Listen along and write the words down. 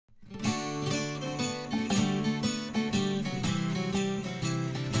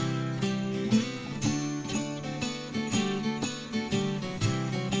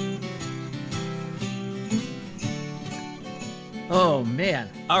man.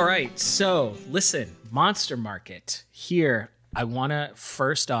 All right. So listen, Monster Market here. I want to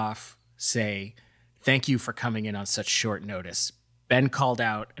first off say thank you for coming in on such short notice. Ben called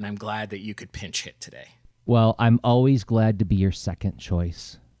out, and I'm glad that you could pinch hit today. Well, I'm always glad to be your second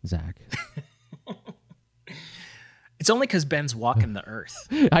choice, Zach. It's only because Ben's walking the earth.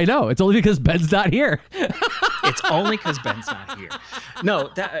 I know. It's only because Ben's not here. It's only because Ben's not here. No,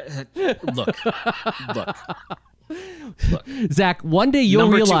 look. Zach, one day you'll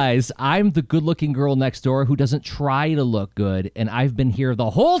Number realize I'm the good-looking girl next door who doesn't try to look good, and I've been here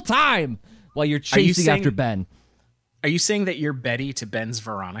the whole time while you're chasing after Ben. Are you saying that you're Betty to Ben's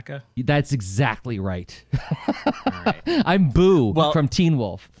Veronica? That's exactly right. All right. I'm Boo from Teen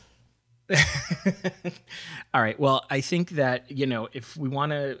Wolf. All right. Well, I think that, if we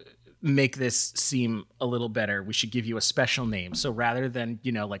want to make this seem a little better, we should give you a special name. So rather than,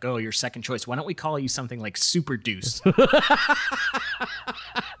 like, oh, your second choice, why don't we call you something like Super Deuce?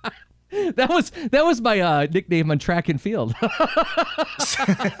 That was my nickname on track and field.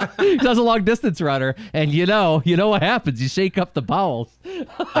 I was a long distance runner, and you know what happens. You shake up the bowels.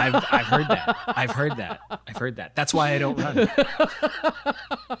 I've heard that. I've heard that. That's why I don't run.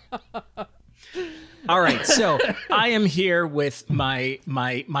 All right, so I am here with my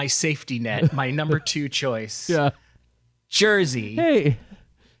safety net, my number 2 choice. Yeah, Jerzy. Hey,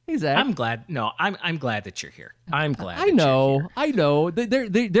 Zach. I'm glad. No, I'm glad that you're here. I'm glad. I know.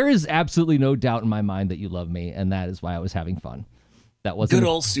 There is absolutely no doubt in my mind that you love me, and that is why I was having fun. That wasn't good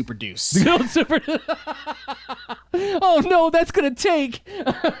old Super Deuce. Good old Super. Oh no, that's gonna take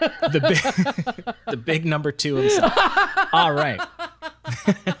the big number 2 himself. All right.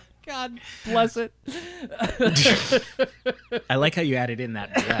 God bless it. I like how you added in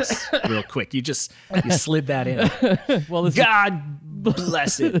that dress real quick. You slid that in. Well, God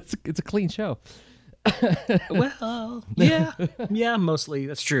bless it. It's a clean show. Well, yeah, mostly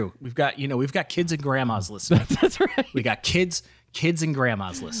that's true. We've got kids and grandmas listening. That's right. We got kids and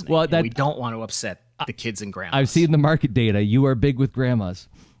grandmas listening. Well, we don't want to upset the kids and grandmas. I've seen the market data. You are big with grandmas.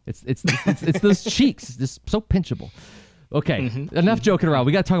 It's those cheeks. It's just so pinchable. Okay, enough joking around.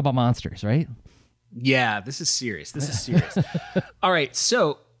 We got to talk about monsters, right? Yeah, this is serious. All right,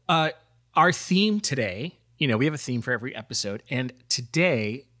 so our theme today, we have a theme for every episode, and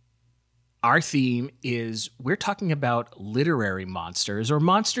today our theme is we're talking about literary monsters, or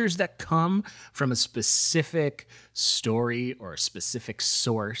monsters that come from a specific story or a specific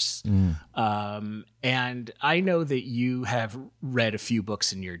source. And I know that you have read a few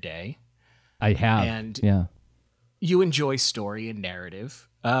books in your day. I have, and yeah. You enjoy story and narrative.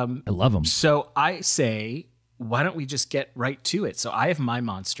 I love them. So I say, why don't we just get right to it? So I have my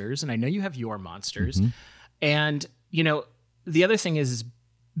monsters, and I know you have your monsters. And, the other thing is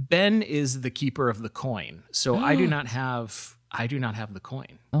Ben is the keeper of the coin. So I do not have the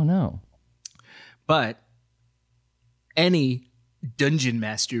coin. Oh, no. But any dungeon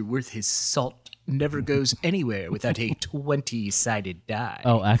master worth his salt never goes anywhere without a 20-sided die.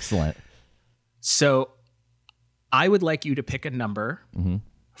 Oh, excellent. So I would like you to pick a number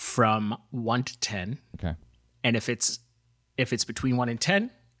from 1 to 10. Okay. And if it's between 1 and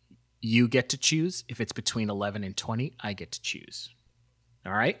 10, you get to choose. If it's between 11 and 20, I get to choose.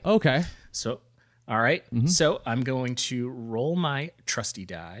 All right? Okay. So, all right. So I'm going to roll my trusty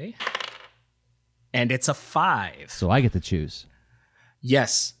die. And it's a 5. So I get to choose.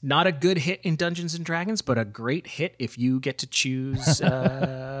 Yes. Not a good hit in Dungeons and Dragons, but a great hit if you get to choose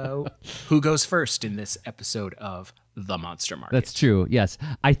who goes first in this episode of The Monster Market. That's true. Yes.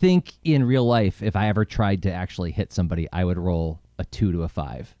 I think in real life, if I ever tried to actually hit somebody, I would roll a 2 to a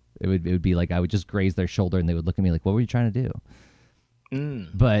 5. It would be like I would just graze their shoulder and they would look at me like, what were you trying to do?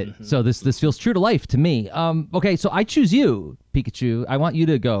 But so this feels true to life to me. Okay, so I choose you, Pikachu. I want you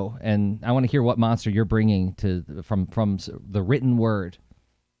to go, and I want to hear what monster you're bringing from the written word.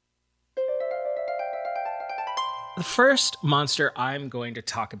 The first monster I'm going to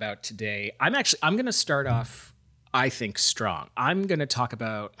talk about today, I'm going to start off, I think, strong. I'm going to talk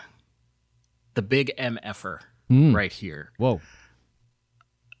about the big MFer right here. Whoa.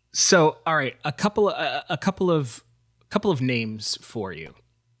 So, all right, a couple of names for you.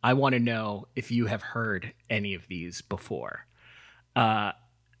 I want to know if you have heard any of these before.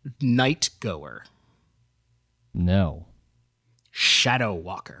 Night Goer. No. Shadow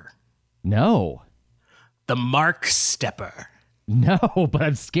Walker. No. The Mark Stepper. No, but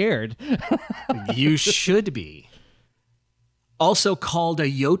I'm scared. You should be. Also called a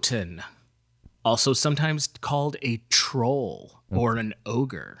Jotun. Also sometimes called a troll or an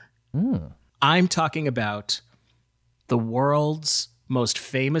ogre. I'm talking about the world's most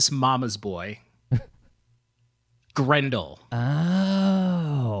famous mama's boy, Grendel. Oh.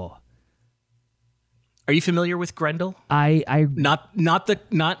 Are you familiar with Grendel? I Not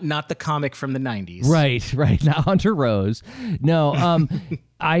the comic from the 90s. Right. Not Hunter Rose. No,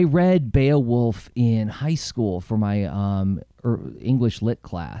 I read Beowulf in high school for my English lit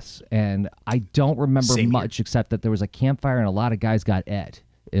class, and I don't remember much except that there was a campfire and a lot of guys got et.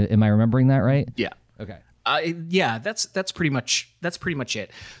 Am I remembering that right? Yeah. Okay. Yeah, that's pretty much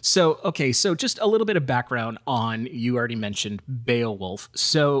it. So just a little bit of background on, you already mentioned Beowulf.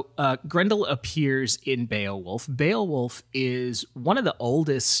 So Grendel appears in Beowulf. Beowulf is one of the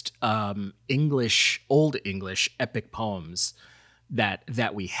oldest Old English epic poems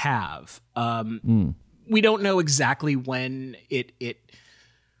that we have. We don't know exactly when it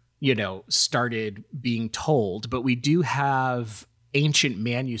started being told, but we do have ancient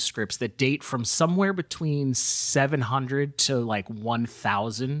manuscripts that date from somewhere between 700 to like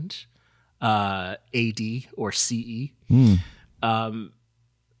 1000 AD or CE. And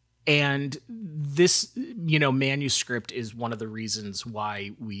this, manuscript is one of the reasons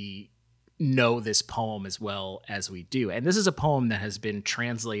why we know this poem as well as we do. And this is a poem that has been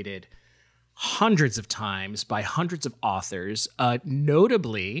translated hundreds of times by hundreds of authors,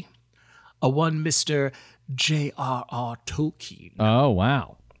 notably a one Mr. J.R.R. Tolkien. Oh,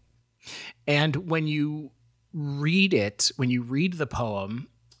 wow. And when you read the poem,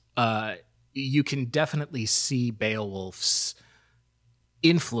 you can definitely see Beowulf's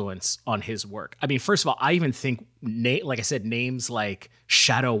influence on his work. I mean, first of all, I even think, like I said, names like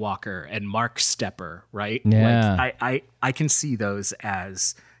Shadow Walker and Mark Stepper, right? Yeah. Like I can see those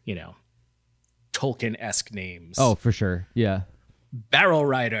as, Tolkien-esque names. Oh, for sure. Yeah. Barrel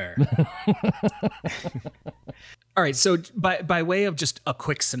Rider. All right, so by way of just a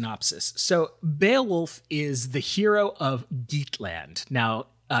quick synopsis. So Beowulf is the hero of Geatland. Now,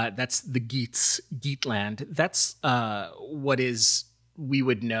 that's the Geatland. That's what we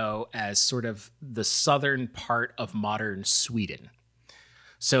would know as sort of the southern part of modern Sweden.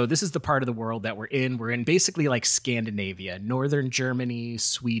 So this is the part of the world that we're in. We're in basically like Scandinavia, northern Germany,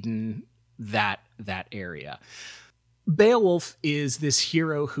 Sweden, that area. Beowulf is this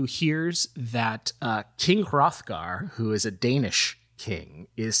hero who hears that King Hrothgar, who is a Danish king,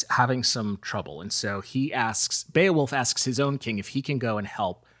 is having some trouble. And so Beowulf asks his own king if he can go and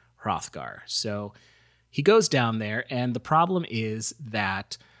help Hrothgar. So he goes down there, and the problem is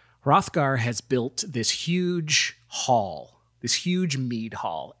that Hrothgar has built this huge hall, this huge mead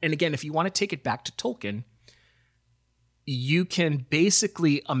hall. And again, if you want to take it back to Tolkien, you can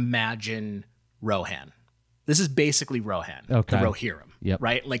basically imagine Rohan. This is basically Rohan, okay. The Rohirrim, yep.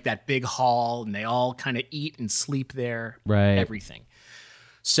 Right? Like that big hall, and they all kind of eat and sleep there, right? Everything.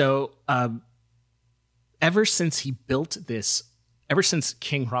 So ever since King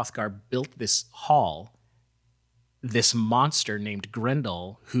Hrothgar built this hall, this monster named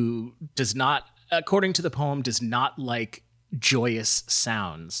Grendel, who does not, according to the poem, does not like joyous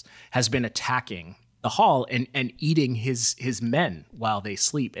sounds, has been attacking the hall and eating his men while they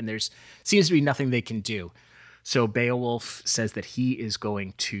sleep. And there's seems to be nothing they can do. So Beowulf says that he is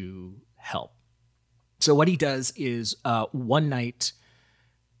going to help. So what he does is one night,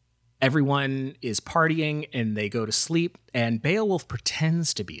 everyone is partying and they go to sleep, and Beowulf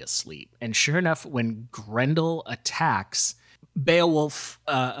pretends to be asleep. And sure enough, when Grendel attacks, Beowulf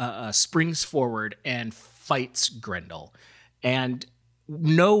springs forward and fights Grendel. And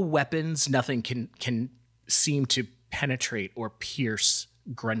no weapons, nothing can seem to penetrate or pierce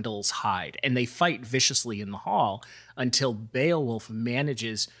Grendel's hide. And they fight viciously in the hall until Beowulf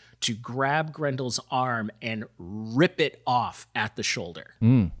manages to grab Grendel's arm and rip it off at the shoulder.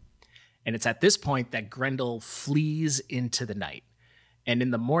 And it's at this point that Grendel flees into the night. And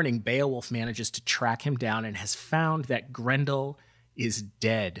in the morning, Beowulf manages to track him down and has found that Grendel is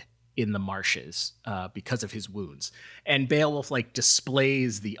dead in the marshes because of his wounds. And Beowulf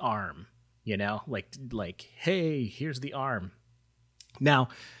displays the arm, like, hey, here's the arm. Now,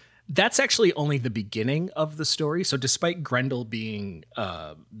 that's actually only the beginning of the story. So despite Grendel being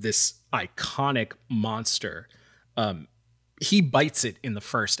this iconic monster, he bites it in the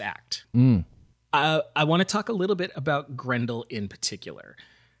first act. I want to talk a little bit about Grendel in particular.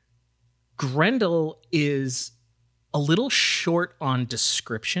 Grendel is a little short on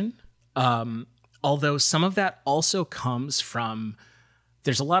description, although some of that also comes from,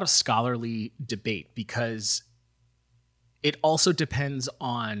 there's a lot of scholarly debate because it also depends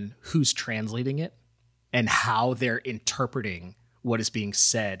on who's translating it and how they're interpreting what is being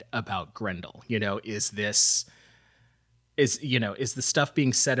said about Grendel. Is the stuff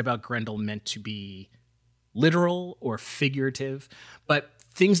being said about Grendel meant to be literal or figurative? But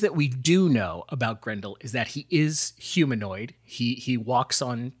things that we do know about Grendel is that he is humanoid. He walks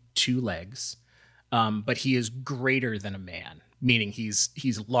on two legs. but he is greater than a man, meaning he's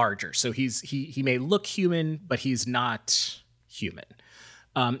larger. So he may look human, but he's not human.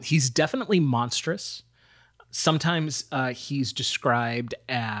 He's definitely monstrous. Sometimes he's described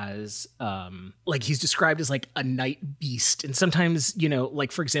as like a night beast, and sometimes, you know,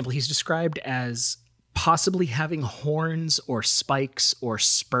 like for example, he's described as possibly having horns or spikes or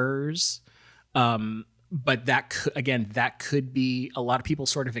spurs. But that could be, a lot of people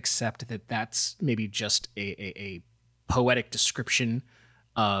sort of accept that that's maybe just a poetic description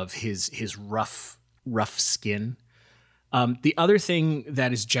of his rough skin. The other thing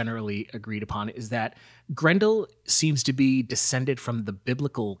that is generally agreed upon is that Grendel seems to be descended from the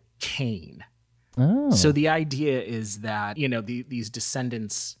biblical Cain. Oh. So the idea is that, you know, these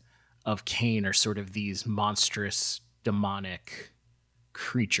descendants of Cain are sort of these monstrous, demonic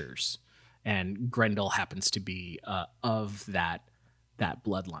creatures. And Grendel happens to be of that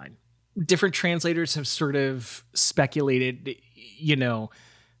bloodline. Different translators have sort of speculated, you know,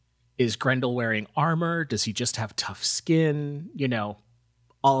 is Grendel wearing armor? Does he just have tough skin? You know,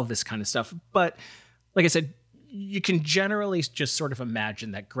 all of this kind of stuff. But like I said, you can generally just sort of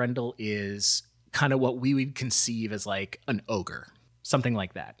imagine that Grendel is kind of what we would conceive as like an ogre, something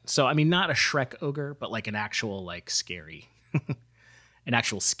like that. So, I mean, not a Shrek ogre, but like an actual like scary an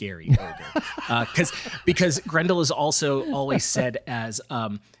actual scary ogre. Because Grendel is also always said as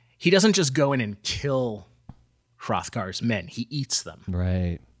he doesn't just go in and kill Hrothgar's men; he eats them.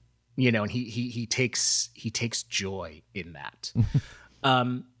 Right. You know, and he takes joy in that.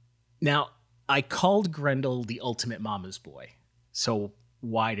 Now, I called Grendel the ultimate mama's boy. So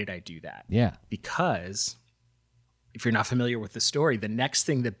why did I do that? Yeah. Because if you're not familiar with the story, the next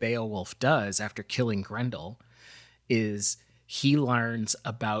thing that Beowulf does after killing Grendel is he learns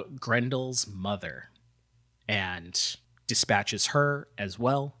about Grendel's mother and dispatches her as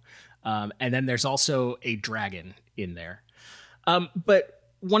well. And then there's also a dragon in there. But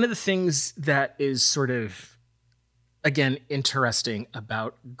one of the things that is sort of, again, interesting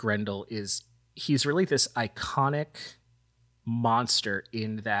about Grendel is he's really this iconic monster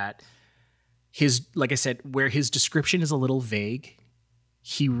in that his, like I said, where his description is a little vague,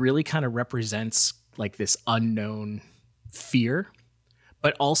 he really kind of represents like this unknown fear,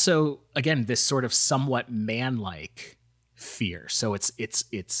 but also, again, this sort of somewhat man-like fear. So it's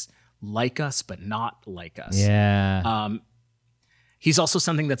like us, but not like us. Yeah. He's also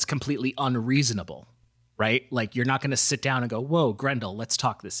something that's completely unreasonable, right? Like you're not going to sit down and go, "Whoa, Grendel, let's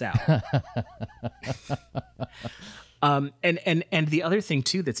talk this out." And the other thing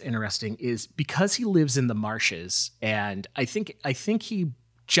too that's interesting is because he lives in the marshes, and I think he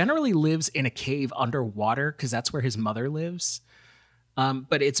generally lives in a cave underwater because that's where his mother lives.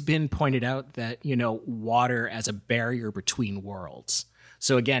 But it's been pointed out that, you know, water as a barrier between worlds.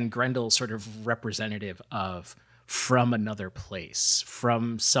 So again, Grendel's sort of representative of from another place,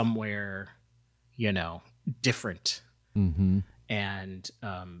 from somewhere, you know, different. Mm-hmm. And,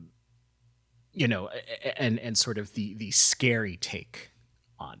 you know, and sort of the scary take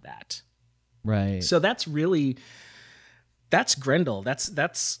on that. Right. So that's Grendel.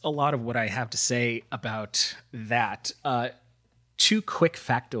 That's a lot of what I have to say about that. Two quick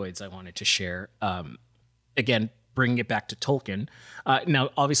factoids I wanted to share. Again, bringing it back to Tolkien.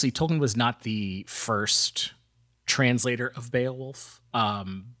 Now, obviously, Tolkien was not the first translator of Beowulf,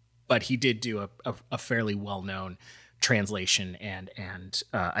 but he did do a fairly well-known translation and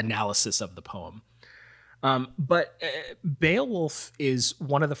analysis of the poem. But Beowulf is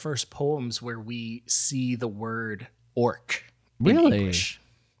one of the first poems where we see the word orc in English.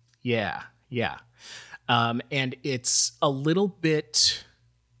 Yeah. And it's a little bit,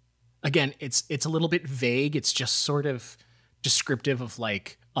 again, it's a little bit vague. It's just sort of descriptive of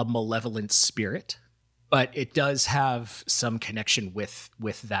like a malevolent spirit, but it does have some connection with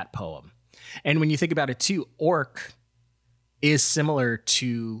that poem. And when you think about it too, orc is similar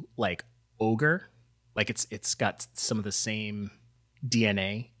to like ogre. Like it's got some of the same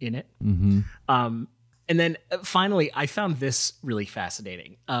DNA in it. Mm-hmm. And then finally, I found this really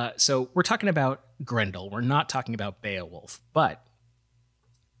fascinating. So we're talking about Grendel. We're not talking about Beowulf, but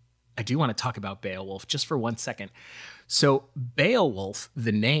I do want to talk about Beowulf just for 1 second. So Beowulf,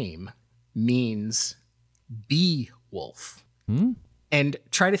 the name, means bee wolf. And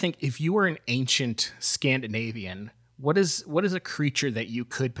try to think, if you were an ancient Scandinavian, what is a creature that you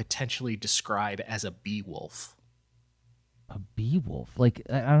could potentially describe as a bee wolf? A bee wolf? Like,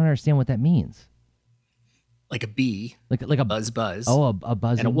 I don't understand what that means. Like a bee, like a buzz. Oh, a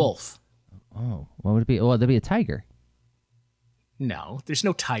buzz and a wolf. Oh, what would it be? Oh, that'd be a tiger. No, there's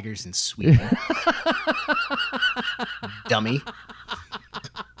no tigers in Sweden. Dummy.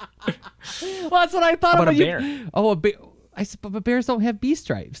 Well, that's what I thought How about about a bear? Oh, a bear. But bears don't have bee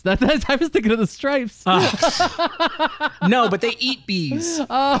stripes. I was thinking of the stripes. No, but they eat bees.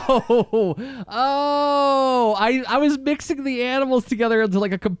 Oh, I was mixing the animals together into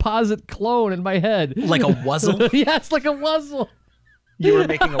like a composite clone in my head. Like a wuzzle? Yes, like a wuzzle. You were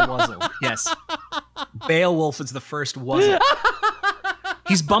making a wuzzle. Yes. Beowulf is the first wuzzle.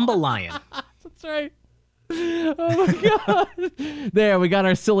 He's Bumble Lion. That's right. Oh my god! There, we got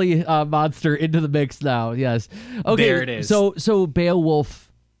our silly monster into the mix now. Yes. Okay. There it is. So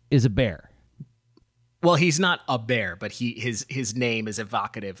Beowulf is a bear. Well, he's not a bear, but his name is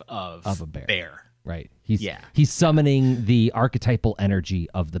evocative of a bear. Right. He's summoning the archetypal energy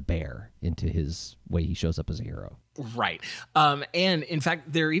of the bear into his way he shows up as a hero. Right. And in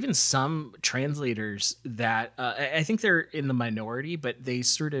fact, there are even some translators that I think they're in the minority, but they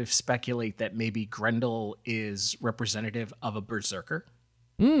sort of speculate that maybe Grendel is representative of a berserker.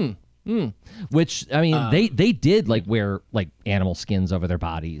 Which, I mean, they did like wear like animal skins over their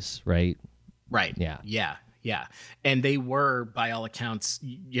bodies, right? Right. Yeah. And they were, by all accounts,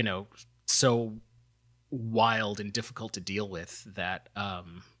 so wild and difficult to deal with that, who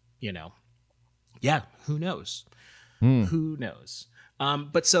knows? Who knows?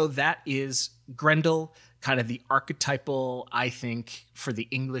 But so that is Grendel, kind of the archetypal, I think, for the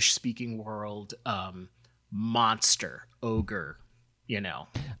English-speaking world, monster, ogre, kind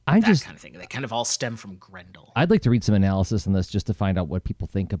of thing. They kind of all stem from Grendel. I'd like to read some analysis on this just to find out what people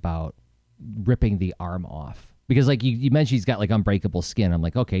think about ripping the arm off. Because like you mentioned, he's got like unbreakable skin. I'm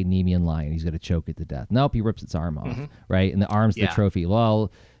like, okay, Nemean lion, he's going to choke it to death. Nope, he rips its arm off, right? And the arm's the trophy.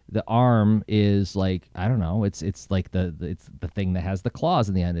 Well, the arm is like, I don't know. It's like it's the thing that has the claws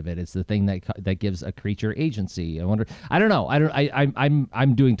in the end of it. It's the thing that gives a creature agency. I don't know.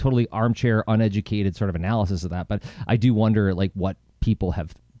 I'm doing totally armchair, uneducated sort of analysis of that, but I do wonder like what people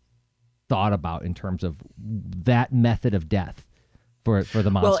have thought about in terms of that method of death for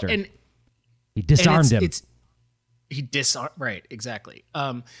the monster. Well, and he disarmed him. He disarmed. Right. Exactly.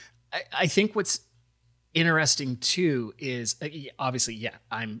 I think what's interesting too is obviously,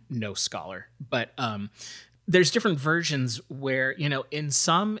 I'm no scholar, but there's different versions where, in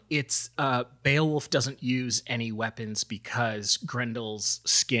some it's Beowulf doesn't use any weapons because Grendel's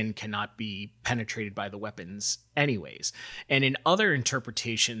skin cannot be penetrated by the weapons anyways. And in other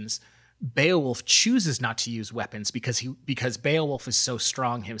interpretations, Beowulf chooses not to use weapons because Beowulf is so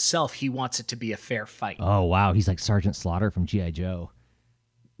strong himself, he wants it to be a fair fight. Oh, wow. He's like Sergeant Slaughter from G.I. Joe.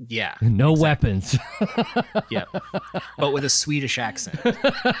 Yeah. No weapons. Yeah. But with a Swedish accent.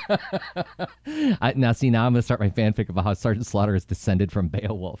 Now I'm going to start my fanfic about how Sergeant Slaughter is descended from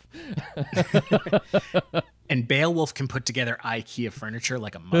Beowulf. And Beowulf can put together IKEA furniture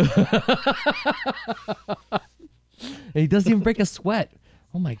like a monk. He doesn't even break a sweat.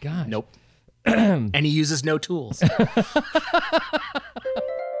 Oh my gosh. Nope. And he uses no tools.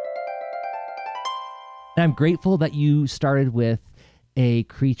 I'm grateful that you started with a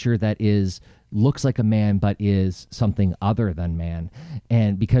creature that looks like a man but is something other than man,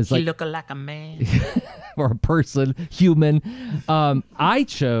 and because he look like a man or a person, human. I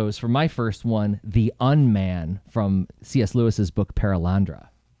chose for my first one the Unman from C.S. Lewis's book Paralandra.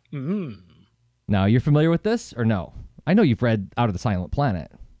 Now, you're familiar with this or no? I know you've read Out of the Silent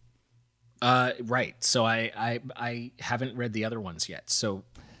Planet. Right. So I haven't read the other ones yet. So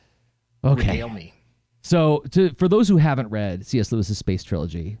regale me. So for those who haven't read C.S. Lewis's space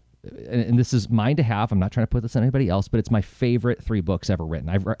trilogy, and this is mine to have, I'm not trying to put this on anybody else, but it's my favorite 3 books ever written.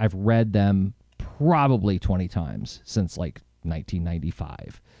 I've read them probably 20 times since like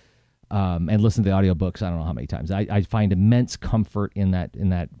 1995. And listen to the audiobooks I don't know how many times. I find immense comfort in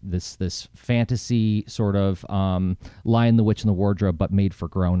this fantasy sort of Lion, the Witch, and the Wardrobe, but made for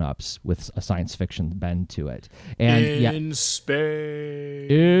grown-ups with a science fiction bend to it. And in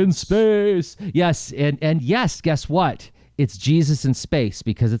space. Yes, and yes, guess what? It's Jesus in space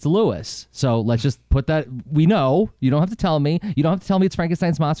because it's Lewis. So let's just put that. We know. You don't have to tell me. You don't have to tell me it's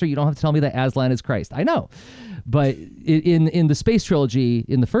Frankenstein's monster. You don't have to tell me that Aslan is Christ. I know. But in the space trilogy,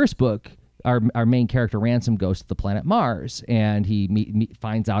 in the first book, our main character Ransom goes to the planet Mars, and he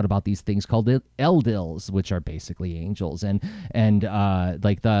finds out about these things called the Eldils, which are basically angels, and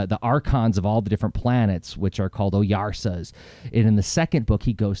like the archons of all the different planets, which are called Oyarsas. And in the second book,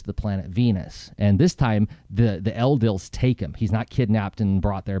 he goes to the planet Venus, and this time the Eldils take him. He's not kidnapped and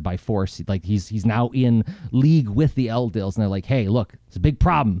brought there by force. Like he's now in league with the Eldils, and they're like, hey, look, it's a big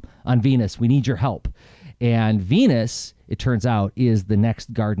problem on Venus. We need your help. And Venus, it turns out, is the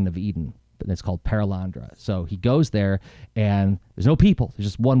next Garden of Eden and it's called Paralandra. So he goes there, and there's no people. There's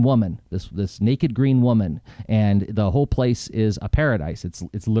just one woman, this naked green woman, and the whole place is a paradise.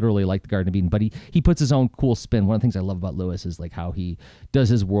 It's literally like the Garden of Eden. But he puts his own cool spin. One of the things I love about Lewis is like how he does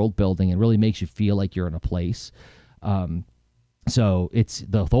his world building and really makes you feel like you're in a place. So it's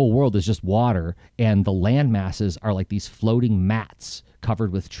the whole world is just water, and the land masses are like these floating mats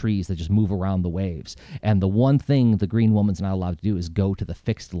covered with trees that just move around the waves. And the one thing the green woman's not allowed to do is go to the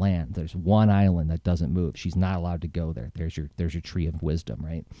fixed land. There's one island that doesn't move. She's not allowed to go there. There's your tree of wisdom,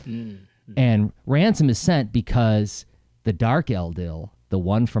 right? Mm-hmm. And Ransom is sent because the Dark Eldil, the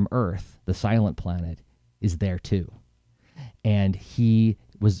one from Earth, the silent planet, is there too. And he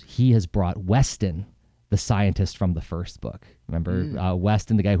has brought Weston, the scientist from the first book. Remember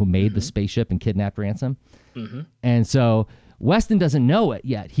Weston, the guy who made the spaceship and kidnapped Ransom? Mm-hmm. And so Weston doesn't know it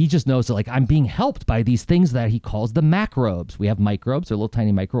yet. He just knows that, like, I'm being helped by these things that he calls the macrobes. We have microbes. They're little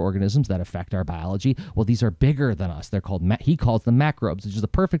tiny microorganisms that affect our biology. Well, these are bigger than us. They're called, he calls them macrobes, which is a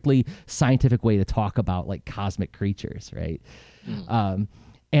perfectly scientific way to talk about, like, cosmic creatures, right?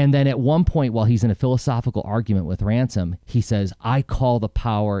 And then at one point, while he's in a philosophical argument with Ransom, he says, I call the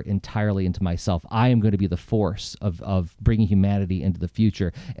power entirely into myself. I am going to be the force of bringing humanity into the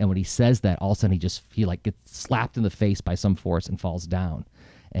future. And when he says that, all of a sudden he like gets slapped in the face by some force and falls down.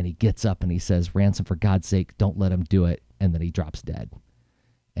 And he gets up and he says, Ransom, for God's sake, don't let him do it. And then he drops dead.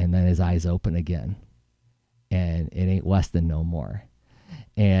 And then his eyes open again. And it ain't Weston no more.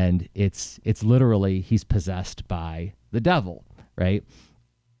 And it's literally, he's possessed by the devil, right?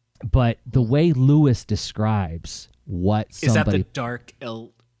 But the way Lewis describes what somebody... Is that the Dark Eldil?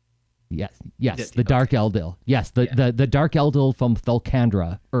 Yes, the Dark Eldil. Yes, the Dark Eldil from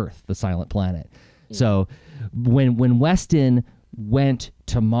Thulkandra, Earth, the silent planet. Mm. So when Weston went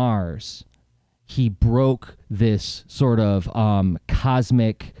to Mars, he broke this sort of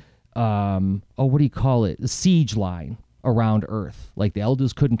cosmic, what do you call it? The siege line around Earth. Like the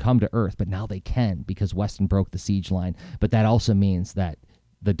Eldils couldn't come to Earth, but now they can because Weston broke the siege line. But that also means that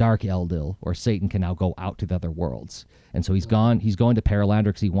the Dark Eldil, or Satan, can now go out to the other worlds. And so he's going to Paralandra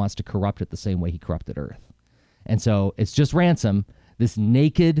because he wants to corrupt it the same way he corrupted Earth. And so it's just Ransom, this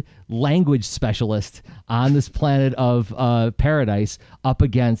naked language specialist on this planet of paradise, up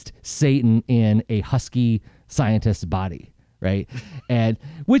against Satan in a husky scientist's body, right? And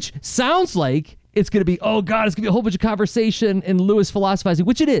which sounds like it's going to be, oh God, it's going to be a whole bunch of conversation and Lewis philosophizing,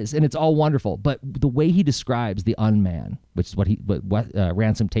 which it is, and it's all wonderful. But the way he describes the unman, which is what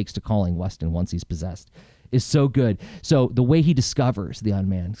Ransom takes to calling Weston once he's possessed, is so good. So the way he discovers the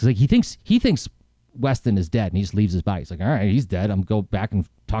unman, because like he thinks Weston is dead, and he just leaves his body. He's like, all right, he's dead. I'm going to go back and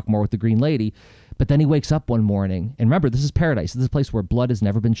talk more with the Green Lady. But then he wakes up one morning, and remember, this is paradise. This is a place where blood has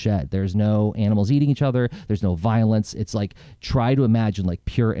never been shed. There's no animals eating each other. There's no violence. It's like, try to imagine like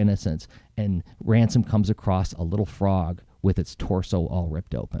pure innocence. And Ransom comes across a little frog with its torso all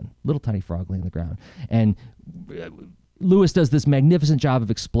ripped open. Little tiny frog laying on the ground. And Lewis does this magnificent job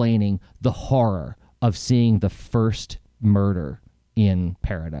of explaining the horror of seeing the first murder in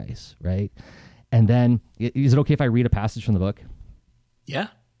paradise, right? And then, is it okay if I read a passage from the book? Yeah,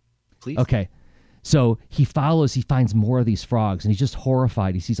 please. Okay. So he finds more of these frogs, and he's just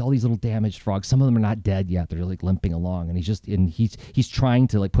horrified. He sees all these little damaged frogs. Some of them are not dead yet. They're like limping along, and he's trying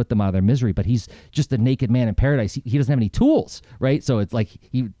to like put them out of their misery, but he's just a naked man in paradise. He doesn't have any tools, right? So it's like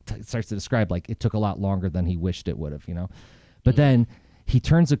he starts to describe like it took a lot longer than he wished it would have, you know? But then he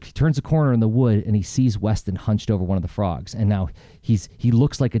turns a corner in the wood, and he sees Weston hunched over one of the frogs. And now he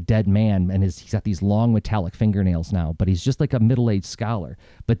looks like a dead man, and he's got these long metallic fingernails now, but he's just like a middle-aged scholar.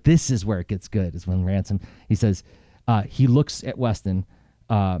 But this is where it gets good, is when Ransom, he says, he looks at Weston.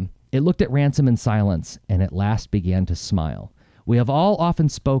 It looked at Ransom in silence, and at last began to smile. We have all often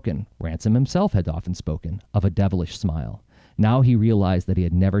spoken, Ransom himself had often spoken, of a devilish smile. Now he realized that he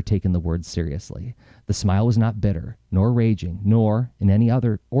had never taken the words seriously. The smile was not bitter, nor raging, nor, in any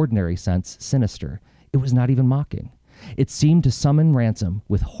other ordinary sense, sinister. It was not even mocking. It seemed to summon Ransom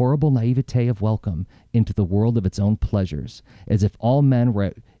with horrible naivete of welcome into the world of its own pleasures, as if all men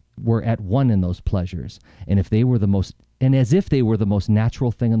were at one in those pleasures, and as if they were the most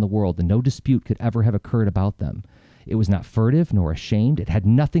natural thing in the world, and no dispute could ever have occurred about them. It was not furtive nor ashamed. It had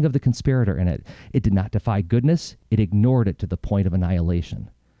nothing of the conspirator in it. It did not defy goodness. It ignored it to the point of annihilation.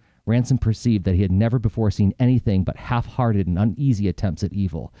 Ransom perceived that he had never before seen anything but half-hearted and uneasy attempts at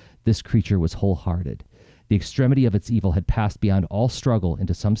evil. This creature was wholehearted. The extremity of its evil had passed beyond all struggle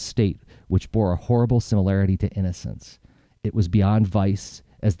into some state which bore a horrible similarity to innocence. It was beyond vice,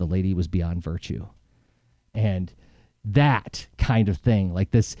 as the lady was beyond virtue. And that kind of thing, like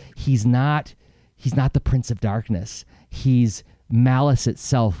this, he's not the Prince of Darkness. He's malice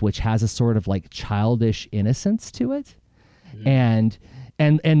itself, which has a sort of like childish innocence to it. And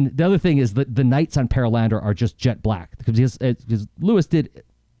the other thing is that the nights on Paralander are just jet black, because Lewis did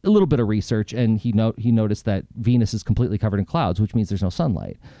a little bit of research, and he noticed that Venus is completely covered in clouds, which means there's no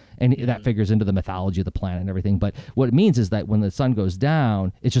sunlight, and that figures into the mythology of the planet and everything. But what it means is that when the sun goes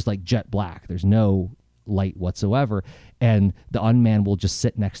down, it's just like jet black. There's no light whatsoever, and the unman will just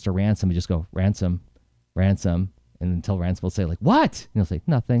sit next to Ransom and just go, Ransom, Ransom, and until Ransom will say like, what? And he'll say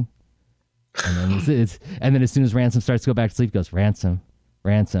nothing, and then and then as soon as Ransom starts to go back to sleep, he goes, Ransom,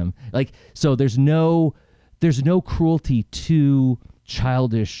 Ransom. Like, so there's no cruelty to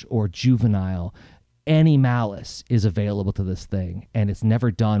childish or juvenile. Any malice is available to this thing, and it's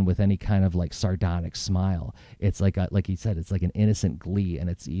never done with any kind of like sardonic smile. It's like he said, it's like an innocent glee, and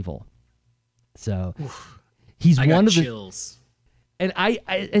it's evil. So he's one of chills. And I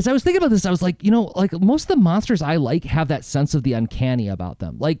as I was thinking about this, I was like, like most of the monsters I like have that sense of the uncanny about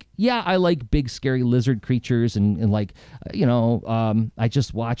them. Like, yeah, I like big scary lizard creatures, and like, I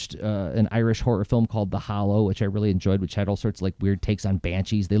just watched an Irish horror film called The Hollow, which I really enjoyed, which had all sorts of like weird takes on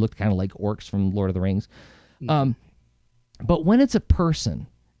banshees. They looked kind of like orcs from Lord of the Rings. But when it's a person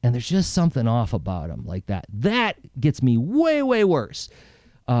and there's just something off about them like that gets me way, way worse.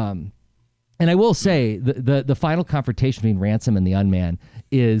 And I will say the final confrontation between Ransom and the Unman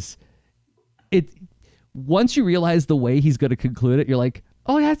is it. Once you realize the way he's going to conclude it, you're like,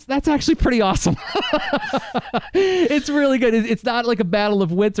 oh, that's actually pretty awesome. It's really good. It's not like a battle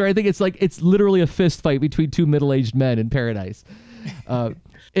of wits or anything. It's like it's literally a fist fight between two middle-aged men in paradise, and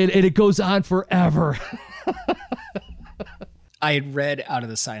it goes on forever. I had read Out of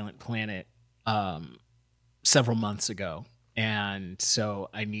the Silent Planet several months ago. And so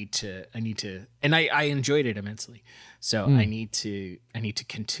I need to, and I enjoyed it immensely. So I need to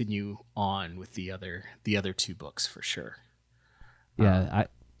continue on with the other two books for sure. Yeah.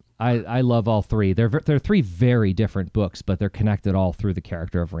 I love all three. They're three very different books, but they're connected all through the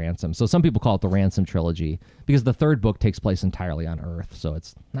character of Ransom. So some people call it the Ransom trilogy because the third book takes place entirely on Earth. So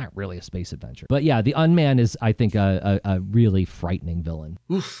it's not really a space adventure, but yeah, the Unman is, I think, a really frightening villain.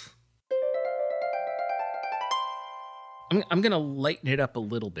 Oof. I'm going to lighten it up a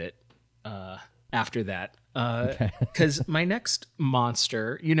little bit after that. Because my next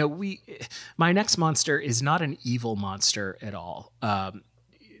monster, my next monster is not an evil monster at all.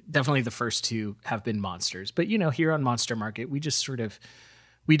 Definitely the first two have been monsters. But, here on Monster Market, we just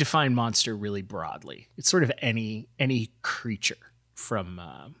we define monster really broadly. It's sort of any creature from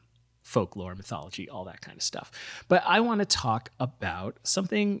folklore, mythology, all that kind of stuff. But I want to talk about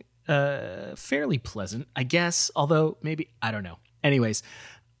something fairly pleasant, I guess, although maybe, I don't know. Anyways,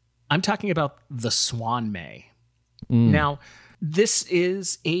 I'm talking about the Swanmay. Now, this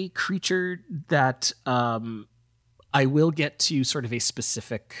is a creature that I will get to sort of a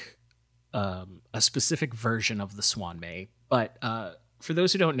specific version of the Swanmay. But for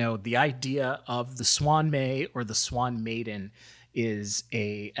those who don't know, the idea of the Swanmay or the Swan Maiden is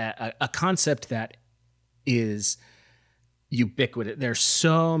a concept that is ubiquitous. There's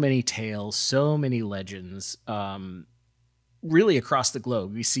so many tales, so many legends, really across the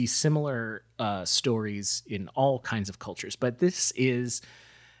globe. We see similar stories in all kinds of cultures, but this is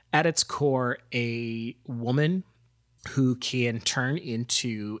at its core a woman who can turn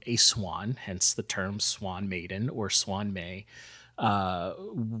into a swan, hence the term Swan Maiden or Swanmay,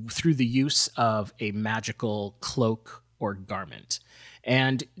 through the use of a magical cloak or garment.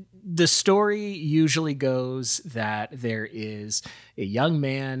 And the story usually goes that there is a young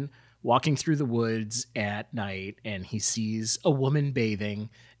man walking through the woods at night, and he sees a woman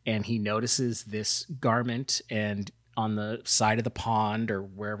bathing, and he notices this garment and on the side of the pond or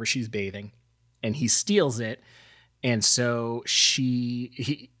wherever she's bathing, and he steals it. And so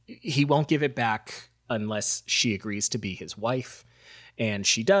he won't give it back unless she agrees to be his wife, and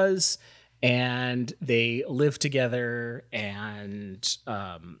she does. And they live together, and,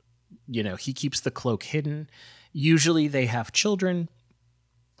 he keeps the cloak hidden. Usually they have children,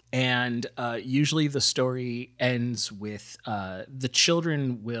 and usually the story ends with the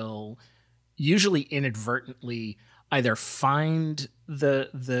children will usually inadvertently either find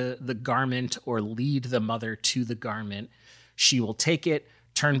the garment or lead the mother to the garment. She will take it,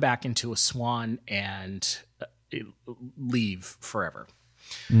 turn back into a swan, and leave forever.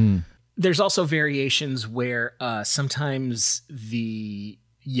 There's also variations where sometimes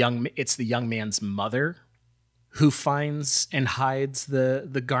it's the young man's mother who finds and hides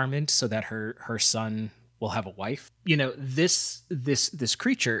the garment so that her son will have a wife. This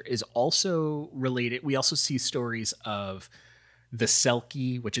creature is also related. We also see stories of the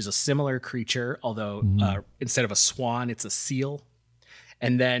Selkie, which is a similar creature, although instead of a swan, it's a seal.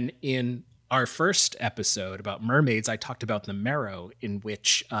 And then in our first episode about mermaids, I talked about the Merrow, in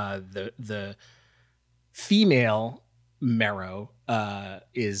which the female Merrow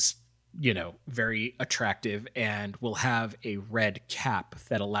is, very attractive and will have a red cap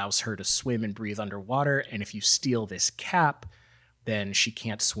that allows her to swim and breathe underwater. And if you steal this cap, then she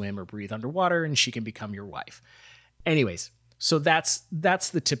can't swim or breathe underwater and she can become your wife. Anyways, so that's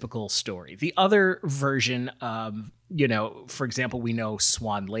the typical story. The other version of, for example, we know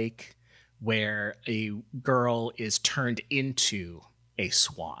Swan Lake, where a girl is turned into a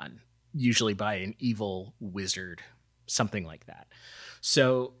swan, usually by an evil wizard, something like that.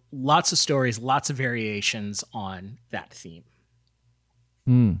 So lots of stories, lots of variations on that theme.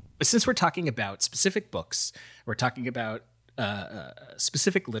 But since we're talking about specific books, we're talking about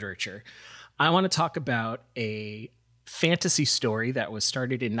specific literature, I want to talk about a fantasy story that was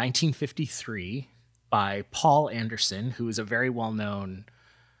started in 1953 by Paul Anderson, who is a very well-known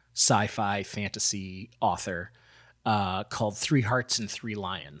sci-fi fantasy author, called Three Hearts and Three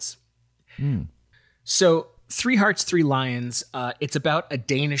Lions. So Three Hearts, Three Lions, it's about a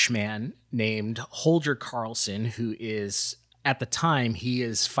Danish man named Holger Karlsson, who is, at the time, he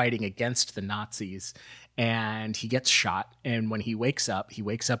is fighting against the Nazis, and he gets shot. And when he wakes up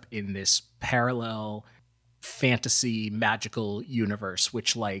in this parallel fantasy magical universe,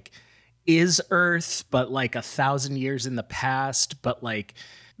 which is Earth, but 1,000 years in the past, but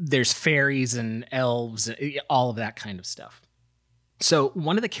there's fairies and elves, all of that kind of stuff. So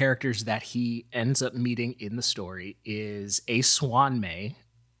one of the characters that he ends up meeting in the story is a Swanmay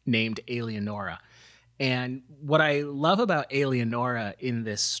named Eleonora. And what I love about Eleonora in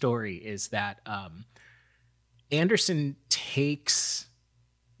this story is that Anderson takes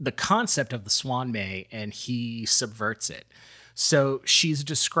the concept of the Swanmay and he subverts it. So she's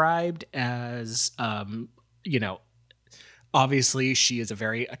described as, obviously she is a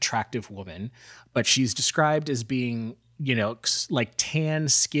very attractive woman, but she's described as being, tan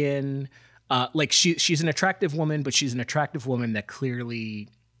skin. She's an attractive woman, but she's an attractive woman that clearly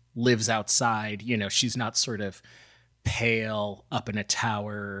lives outside. She's not sort of pale, up in a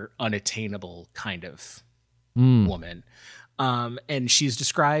tower, unattainable kind of woman. And she's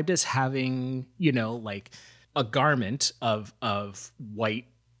described as having, a garment of white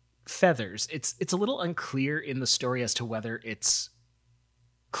feathers. It's a little unclear in the story as to whether it's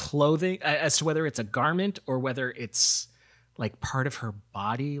clothing, as to whether it's a garment or whether it's part of her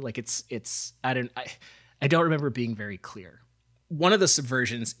body. I don't remember being very clear. One of the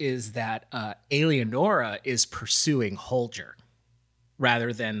subversions is that Eleonora is pursuing Holger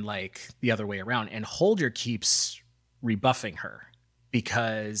rather than the other way around, and Holger keeps rebuffing her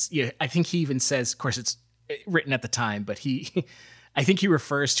because I think he even says, of course it's written at the time, but I think he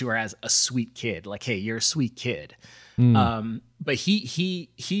refers to her as a sweet kid, hey, you're a sweet kid. But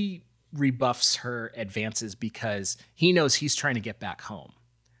he rebuffs her advances because he knows he's trying to get back home.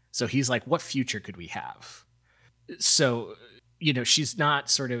 So he's like, what future could we have? So, she's not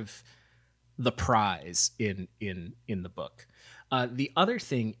sort of the prize in the book. The other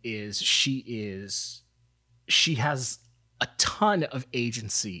thing is she has a ton of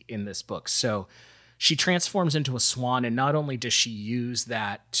agency in this book. So she transforms into a swan, and not only does she use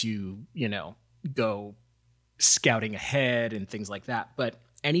that to, go scouting ahead and things like that, but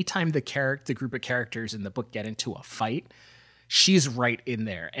anytime the group of characters in the book get into a fight, she's right in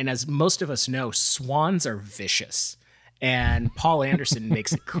there. And as most of us know, swans are vicious. And Paul Anderson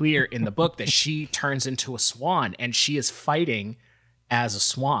makes it clear in the book that she turns into a swan and she is fighting as a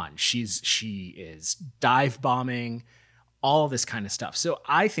swan. She is dive bombing, all this kind of stuff. So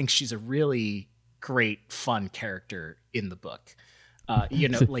I think she's a really great, fun character in the book.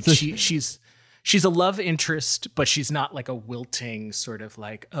 She's a love interest, but she's not a wilting sort of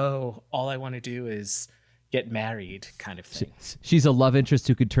oh, all I want to do is get married kind of thing. She's a love interest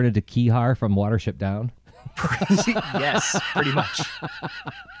who could turn into Kihar from Watership Down. Yes, pretty much.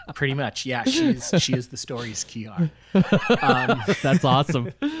 Pretty much, yeah. She is the story's Kiar. That's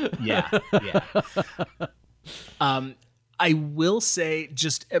awesome. Yeah. I will say,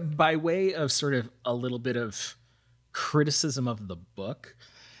 just by way of sort of a little bit of criticism of the book,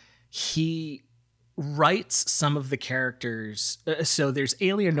 he writes some of the characters. So there's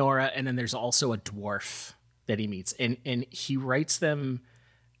Eleonora, and then there's also a dwarf that he meets, and he writes them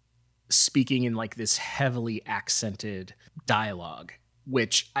speaking in this heavily accented dialogue,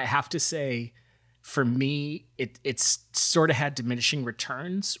 which I have to say, for me, it's sort of had diminishing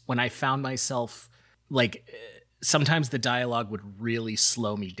returns when I found myself sometimes the dialogue would really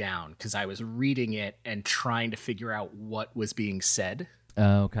slow me down because I was reading it and trying to figure out what was being said.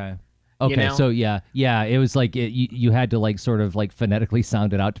 Okay. Okay, You know? so yeah, it was like you had to like sort of like phonetically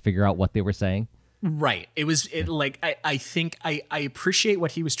sound it out to figure out what they were saying. Right. I think I appreciate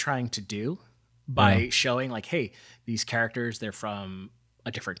what he was trying to do by showing like, hey, these characters, they're from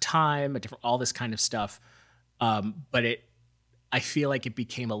a different time, all this kind of stuff. But I feel like it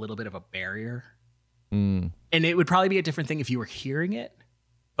became a little bit of a barrier. And it would probably be a different thing if you were hearing it,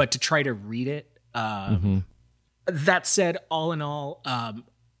 but to try to read it. That said, all in all,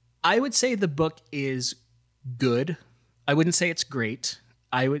 I would say the book is good. I wouldn't say it's great.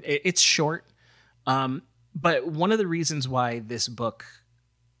 It's short. But one of the reasons why this book,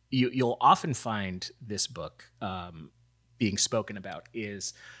 you'll often find this book being spoken about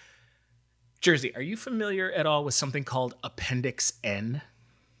is, Jerzy, are you familiar at all with something called Appendix N?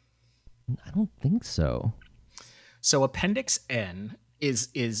 I don't think so. So Appendix N is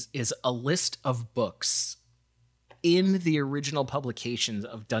a list of books in the original publications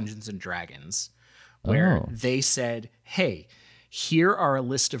of Dungeons and Dragons, where they said, hey, here are a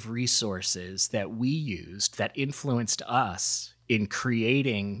list of resources that we used that influenced us in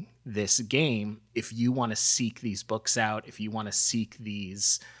creating this game. If you want to seek these books out, if you want to seek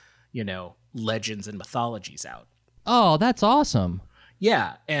these, legends and mythologies out. Oh, that's awesome.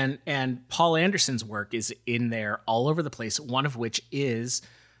 Yeah, and Paul Anderson's work is in there all over the place, one of which is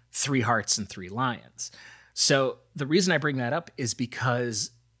 3 Hearts and 3 Lions. So the reason I bring that up is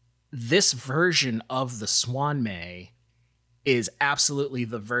because this version of the Swanmay is absolutely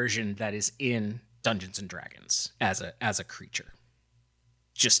the version that is in Dungeons and Dragons as a creature.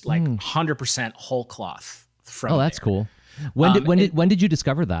 Just like 100% whole cloth from that's there. cool. When did you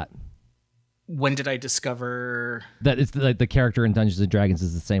discover that? When did I discover that it's the character in Dungeons and Dragons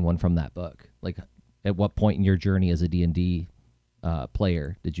is the same one from that book? Like, at what point in your journey as a D&D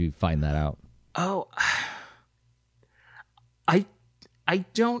player did you find that out? Oh, I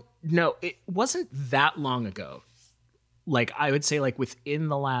don't know. It wasn't that long ago. Like, I would say like within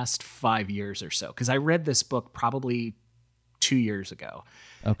the last 5 years or so, because I read this book probably 2 years ago.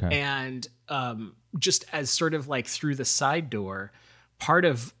 Okay. And just as sort of like through the side door, part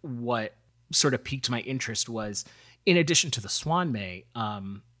of what sort of piqued my interest was, in addition to the Swanmay,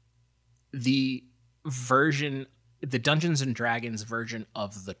 the Dungeons and Dragons version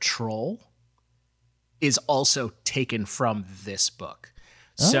of the Troll is also taken from this book.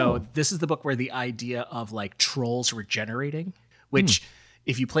 So this is the book where the idea of like trolls regenerating, which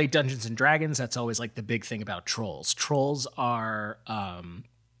if you play Dungeons and Dragons, that's always like the big thing about trolls. Trolls are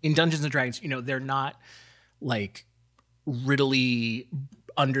in Dungeons and Dragons, they're not like riddly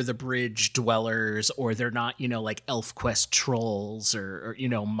under the bridge dwellers, or they're not, like elf quest trolls or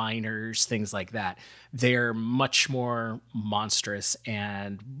miners, things like that. They're much more monstrous,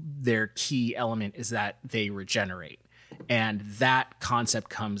 and their key element is that they regenerate. And that concept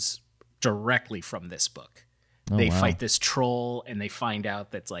comes directly from this book. They fight this troll and they find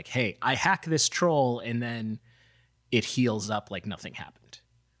out that's like, hey, I hack this troll, and then it heals up like nothing happened.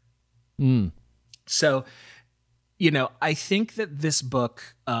 So, I think that this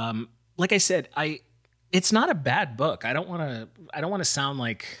book, like I said, it's not a bad book. I don't want to sound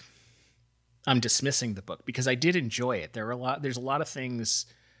like I'm dismissing the book, because I did enjoy it. There's a lot of things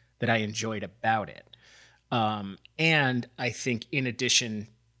that I enjoyed about it. And I think in addition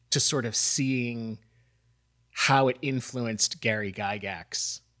to sort of seeing how it influenced Gary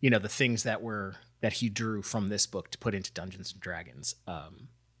Gygax, the things that he drew from this book to put into Dungeons and Dragons,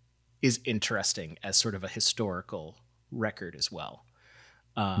 is interesting as sort of a historical record as well.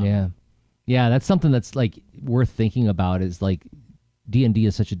 Yeah, that's something that's like worth thinking about, is like D&D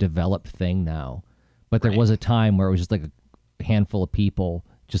is such a developed thing now, but there was a time where it was just like a handful of people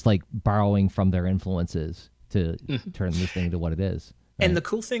just like borrowing from their influences to turn this thing into what it is. Right? And the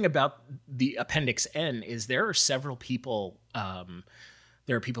cool thing about the Appendix N is there are several people,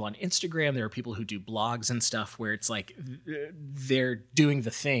 there are people on Instagram, there are people who do blogs and stuff where it's like they're doing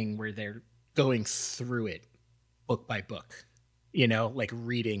the thing where they're going through it book by book, like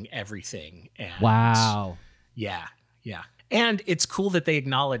reading everything. And wow. Yeah. And it's cool that they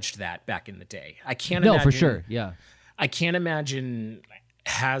acknowledged that back in the day. I can't imagine. No, for sure. Yeah. I can't imagine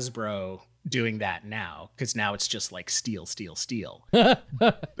Hasbro doing that now, because now it's just like steal. Yeah.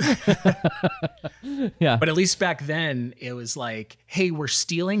 But at least back then it was like, hey, we're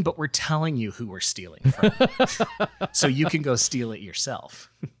stealing, but we're telling you who we're stealing from. So you can go steal it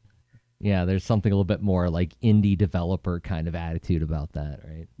yourself. Yeah, there's something a little bit more like indie developer kind of attitude about that,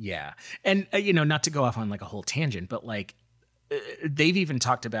 right? Yeah. And, not to go off on like a whole tangent, but like they've even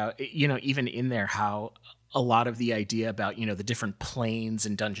talked about, even in there, how a lot of the idea about, you know, the different planes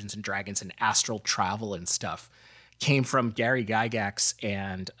and Dungeons and Dragons and astral travel and stuff came from Gary Gygax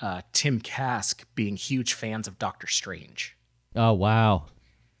and Tim Kask being huge fans of Doctor Strange. Oh, wow.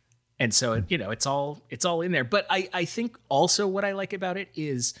 And so, you know, it's all in there. But I think also what I like about it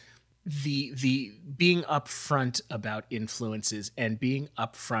is the being upfront about influences and being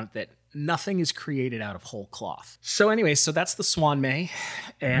upfront that nothing is created out of whole cloth. So anyway, so that's the Swanmay,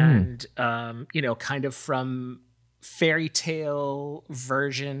 and you know, kind of from fairy tale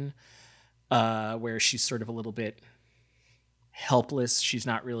version, where she's sort of a little bit helpless. She's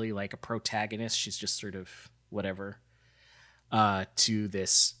not really like a protagonist. She's just sort of whatever. To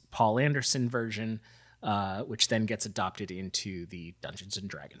this Paul Anderson version, which then gets adopted into the Dungeons and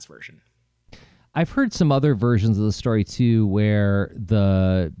Dragons version. I've heard some other versions of the story too, where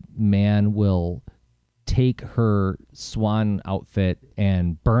the man will take her swan outfit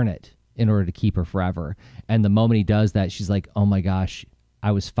and burn it in order to keep her forever. And the moment he does that, she's like, oh my gosh,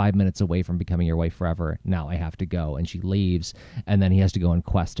 I was 5 minutes away from becoming your wife forever. Now I have to go. And she leaves, and then he has to go on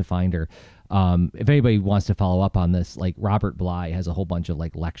quest to find her. If anybody wants to follow up on this, like Robert Bly has a whole bunch of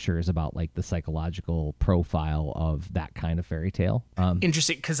like lectures about like the psychological profile of that kind of fairy tale.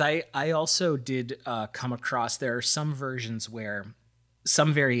 Interesting, because I also did come across, there are some versions where,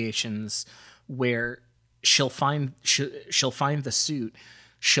 some variations where she'll find the suit,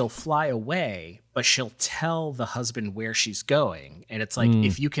 she'll fly away, but she'll tell the husband where she's going. And it's like,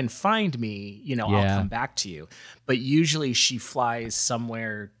 if you can find me, you know, I'll come back to you. But usually she flies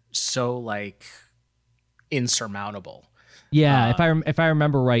somewhere so like insurmountable. Yeah, if I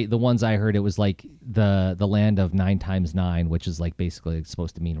remember right, the ones I heard, it was like the land of 9x9, which is like basically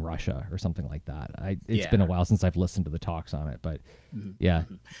supposed to mean Russia or something like that. It's been a while since I've listened to the talks on it, but yeah.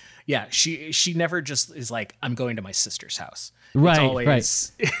 Yeah, she never just is like, I'm going to my sister's house. Right, it's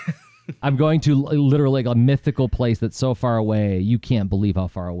always, right. I'm going to literally like a mythical place that's so far away, you can't believe how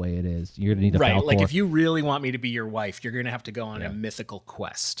far away it is. You're gonna need a Falcor. Like if you really want me to be your wife, you're gonna have to go on a mythical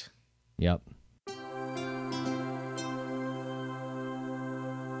quest. Yep.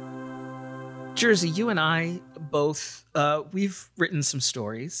 Jerzy, you and I both, we've written some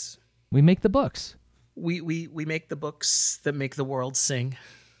stories. We make the books. We make the books that make the world sing.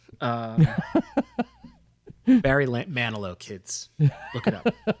 Barry Manilow, kids. Look it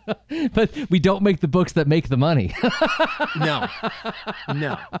up. But we don't make the books that make the money.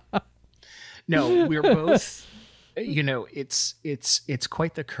 No, we're both, you know, it's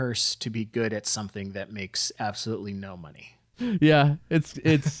quite the curse to be good at something that makes absolutely no money. Yeah, it's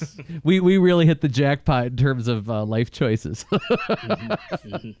we really hit the jackpot in terms of life choices.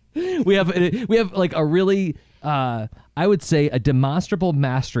 We have like a really I would say a demonstrable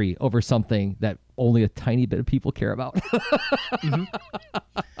mastery over something that only a tiny bit of people care about.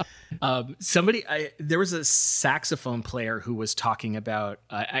 There was a saxophone player who was talking about,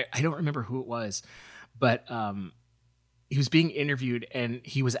 I don't remember who it was, but he was being interviewed and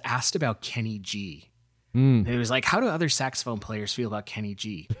he was asked about Kenny G. And it was like, how do other saxophone players feel about Kenny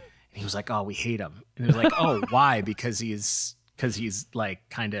G? And he was like, oh, we hate him. And it was like, oh, why? Because he's like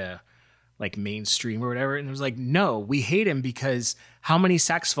kind of like mainstream or whatever. And it was like, no, we hate him because how many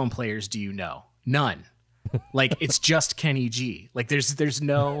saxophone players do you know? None. Like, it's just Kenny G. Like there's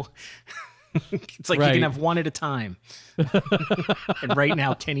no, it's like you can have one at a time. And right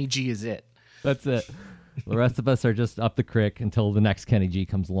now, Kenny G is it. That's it. The rest of us are just up the crick until the next Kenny G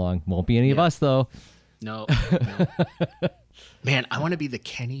comes along. Won't be any of us though. No. Man, I want to be the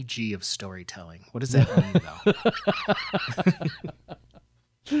Kenny G of storytelling. What does that mean, though?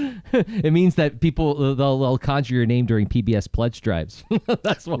 It means that people they'll conjure your name during PBS pledge drives.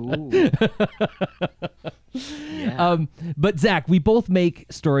 That's what. Yeah. But Zach, we both make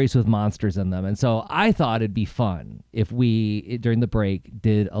stories with monsters in them, and so I thought it'd be fun if we during the break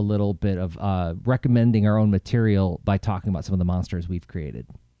did a little bit of recommending our own material by talking about some of the monsters we've created.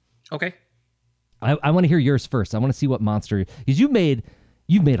 Okay. I want to hear yours first. I want to see what monster, because you've made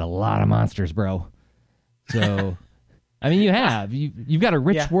a lot of monsters, bro. So, I mean, you've got a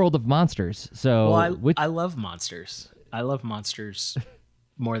rich world of monsters. So, well, I love monsters. I love monsters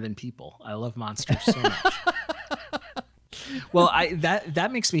more than people. I love monsters so much. Well,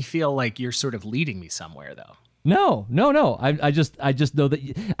 that makes me feel like you're sort of leading me somewhere, though. No. I just know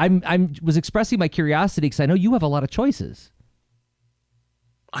that I was expressing my curiosity because I know you have a lot of choices.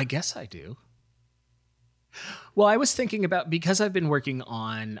 I guess I do. Well, I was thinking about, because I've been working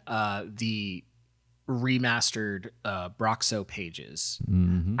on the remastered Broxo pages,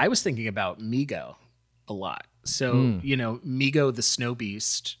 I was thinking about Migo a lot. So, you know, Migo the Snow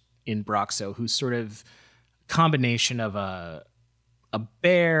Beast in Broxo, who's sort of combination of a a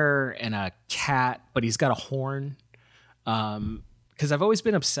bear and a cat, but he's got a horn. Because I've always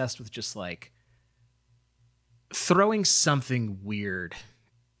been obsessed with just like throwing something weird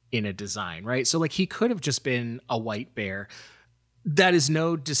in a design, right? So like he could have just been a white bear. That is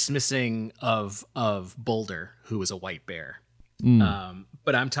no dismissing of Boulder, who was a white bear.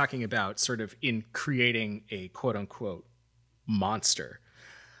 But I'm talking about sort of in creating a quote unquote monster.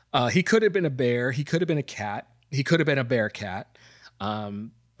 He could have been a bear. He could have been a cat. He could have been a bear cat.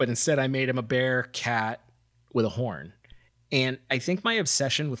 But instead I made him a bear cat with a horn. And I think my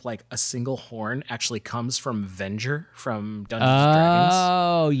obsession with like a single horn actually comes from Venger from Dungeons and Dragons.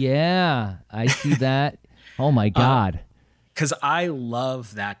 Oh, yeah. I see that. Oh, my God. Because I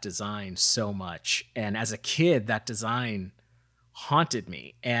love that design so much. And as a kid, that design haunted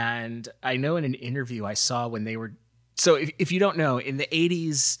me. And I know in an interview I saw when they were... So if you don't know, in the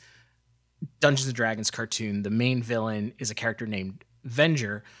 80s Dungeons and Dragons cartoon, the main villain is a character named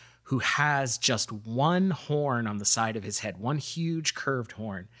Venger, who has just one horn on the side of his head, one huge curved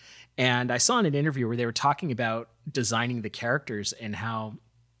horn. And I saw in an interview where they were talking about designing the characters and how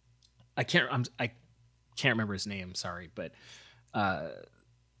I can't remember his name, sorry, but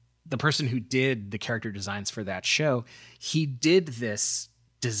the person who did the character designs for that show, he did this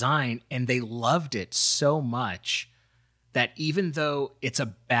design and they loved it so much that even though it's a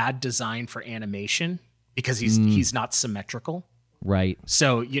bad design for animation because he's not symmetrical. Right.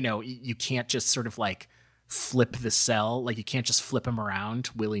 So, you know, you can't just sort of like flip the cell. Like you can't just flip him around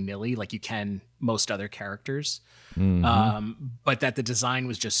willy-nilly like you can most other characters. But that the design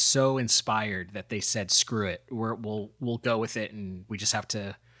was just so inspired that they said, screw it. We'll go with it. And we just have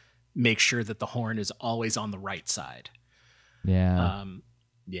to make sure that the horn is always on the right side. Yeah.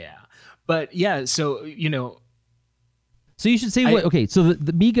 Yeah. But yeah, so, you know. So you should say, so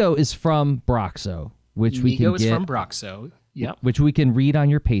the Migo is from Broxo, which we can get. Migo is from Broxo. Yep. Which we can read on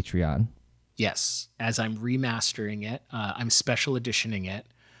your Patreon. Yes. As I'm remastering it, I'm special editioning it.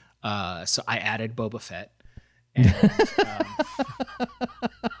 So I added Boba Fett. And,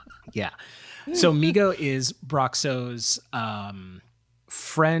 yeah. So Migo is Broxo's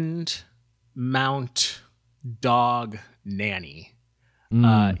friend, mount, dog, nanny.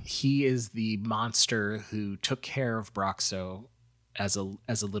 He is the monster who took care of Broxo as a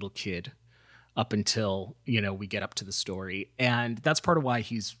little kid. Up until, you know, we get up to the story. And that's part of why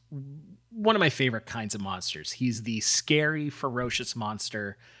he's one of my favorite kinds of monsters. He's the scary, ferocious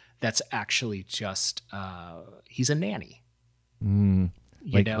monster that's actually just, he's a nanny.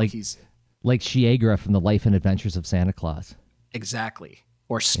 He's... Like Shiegra from The Life and Adventures of Santa Claus. Exactly.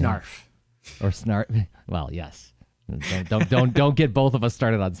 Or Snarf. Yeah. Or Snarf. Well, yes. Don't get both of us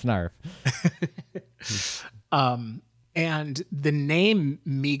started on Snarf. And the name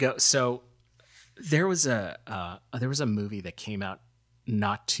Migo, so... There was a movie that came out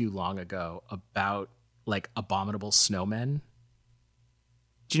not too long ago about like abominable snowmen.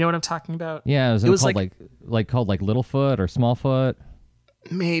 Do you know what I'm talking about? Yeah, it was called called Littlefoot or Smallfoot.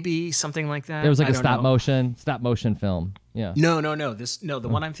 Maybe something like that. It was like a stop motion film. Yeah. No. The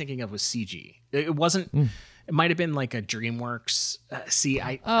one I'm thinking of was CG. It wasn't. It might have been like a DreamWorks.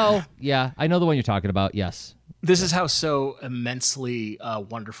 Yeah, I know the one you're talking about. Yes. This is how so immensely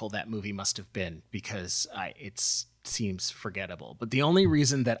wonderful that movie must have been because it seems forgettable. But the only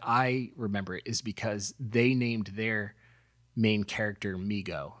reason that I remember it is because they named their main character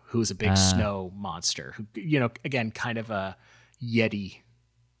Migo, who is a big snow monster. Who, you know, again, kind of a Yeti.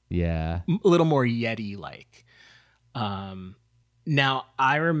 Yeah, a little more Yeti-like. Now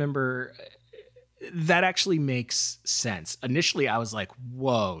I remember that actually makes sense. Initially, I was like,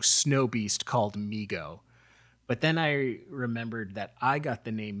 "Whoa, snow beast called Migo." But then I remembered that I got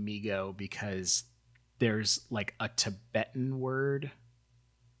the name Migo because there's like a Tibetan word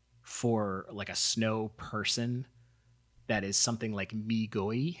for like a snow person that is something like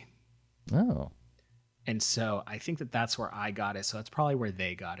Migoi. Oh. And so I think that that's where I got it. So that's probably where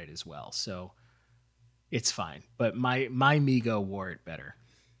they got it as well. So it's fine. But my Migo wore it better.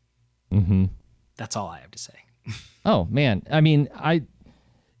 Mm-hmm. That's all I have to say. Oh, man. I mean, I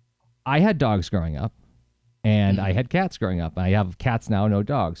had dogs growing up. And I had cats growing up. I have cats now, no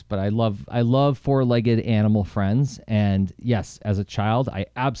dogs. But I love four-legged animal friends. And yes, as a child, I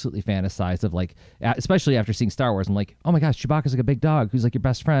absolutely fantasized of like, especially after seeing Star Wars, I'm like, oh my gosh, Chewbacca's like a big dog who's like your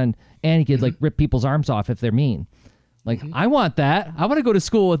best friend, and he could like rip people's arms off if they're mean. Like, I want that. I want to go to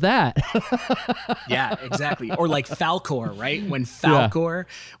school with that. Yeah, exactly. Or like Falcor, right? When Falcor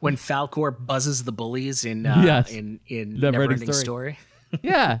buzzes the bullies in Neverending Story.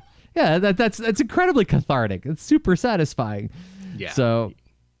 Yeah. Yeah, that's incredibly cathartic. It's super satisfying. Yeah. So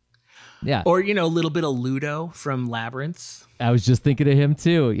Yeah. Or, a little bit of Ludo from Labyrinth. I was just thinking of him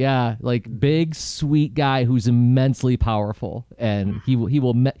too. Yeah, like big, sweet guy who's immensely powerful, and he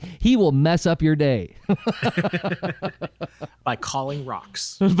will mess up your day By calling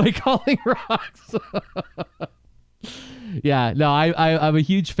rocks. By calling rocks. Yeah, no, I'm a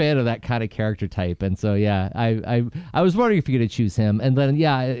huge fan of that kind of character type, and so yeah, I was wondering if you're gonna choose him, and then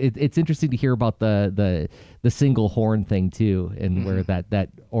yeah, it's interesting to hear about the single horn thing too, and where that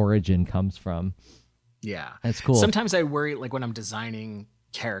origin comes from. Yeah, that's cool. Sometimes I worry, like when I'm designing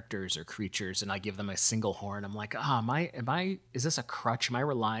characters or creatures, and I give them a single horn, I'm like, is this a crutch? Am I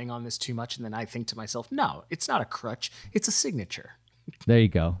relying on this too much? And then I think to myself, no, it's not a crutch. It's a signature. There you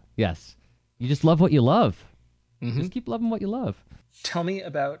go. Yes, you just love what you love. Just keep loving what you love. Tell me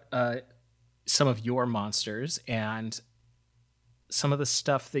about some of your monsters and some of the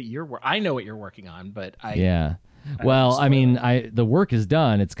stuff that I know what you're working on, but well, I mean, the work is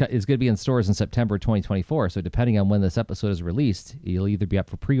done. It's going to be in stores in September 2024. So depending on when this episode is released, you'll either be up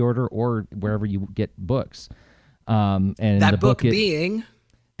for pre-order or wherever you get books. And that the book being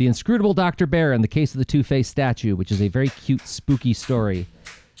The Inscrutable Dr. Bear and the Case of the Two-Faced Statue, which is a very cute, spooky story.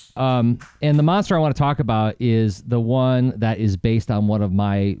 And the monster I want to talk about is the one that is based on one of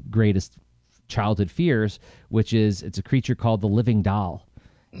my greatest childhood fears, which is it's a creature called the Living Doll.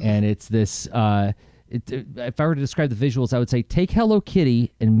 And it's this, if I were to describe the visuals, I would say take Hello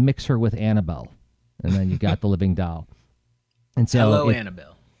Kitty and mix her with Annabelle. And then you got the Living Doll. And so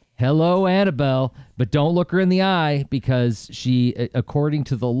Annabelle. Hello, Annabelle. But don't look her in the eye because she, according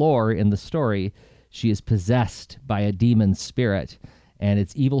to the lore in the story, she is possessed by a demon spirit. And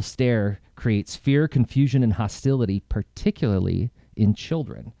its evil stare creates fear, confusion, and hostility, particularly in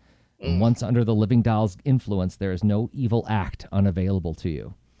children. And once under the Living Doll's influence, there is no evil act unavailable to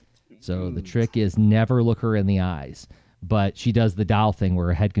you. So the trick is never look her in the eyes. But she does the doll thing where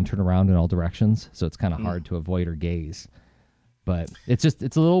her head can turn around in all directions, so it's kind of hard to avoid her gaze. But it's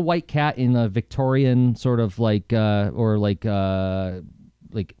a little white cat in a Victorian sort of like early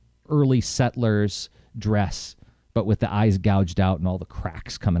settlers dress, but with the eyes gouged out and all the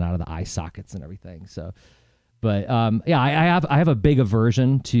cracks coming out of the eye sockets and everything. So, but I have a big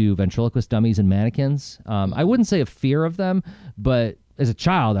aversion to ventriloquist dummies and mannequins. I wouldn't say a fear of them, but as a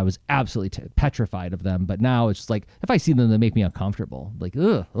child, I was absolutely petrified of them. But now it's just like if I see them, they make me uncomfortable. Like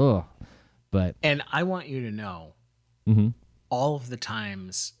ugh. And I want you to know all of the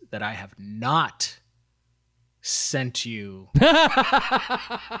times that I have not sent you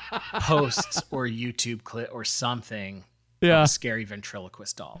posts or YouTube clip or something of a scary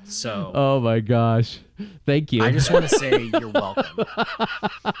ventriloquist doll. So oh my gosh, thank you. I just want to say you're welcome.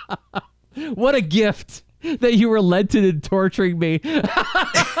 What a gift that you relented in torturing me.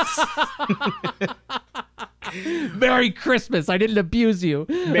 Merry Christmas. I didn't abuse you.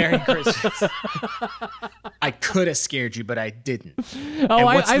 Merry Christmas. I could have scared you, but I didn't. Oh,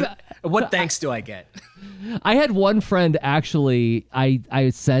 what thanks do I get? I had one friend actually, I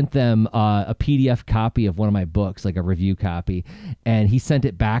sent them a PDF copy of one of my books, like a review copy, and he sent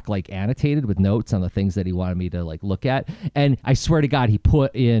it back like annotated with notes on the things that he wanted me to like look at. And I swear to God, he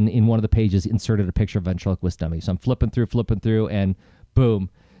put in one of the pages, inserted a picture of ventriloquist dummy. So I'm flipping through, and boom.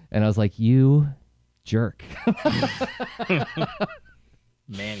 And I was like, you jerk.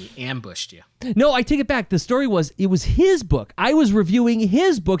 Man, he ambushed you. No, I take it back. The story was, it was his book. I was reviewing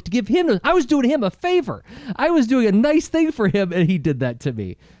his book to give him, I was doing him a favor. I was doing a nice thing for him, and he did that to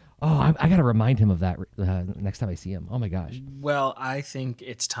me. Oh, I got to remind him of that next time I see him. Oh, my gosh. Well, I think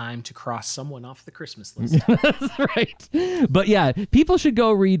it's time to cross someone off the Christmas list. That's right. But yeah, people should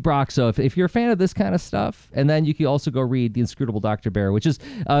go read Broxo if you're a fan of this kind of stuff. And then you can also go read The Inscrutable Dr. Bear, which is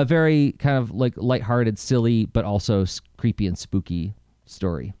a very kind of like lighthearted, silly, but also creepy and spooky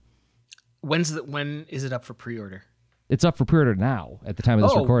story. When is it up for pre-order? It's up for pre-order now at the time of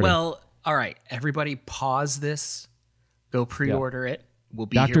this recording. Well, all right. Everybody pause this. Go pre-order it. We'll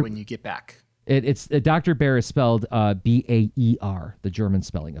be here when you get back. It's Dr. Bear is spelled Baer, the German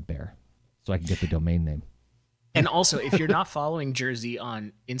spelling of bear. So I can get the domain name. And also, if you're not following Jerzy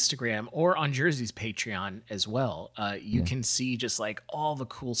on Instagram or on Jerzy's Patreon as well, you can see just like all the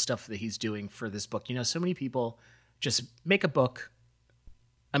cool stuff that he's doing for this book. You know, so many people just make a book.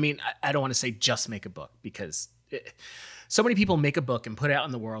 I mean, I don't want to say just make a book because so many people make a book and put it out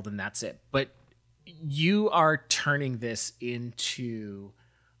in the world and that's it. But you are turning this into,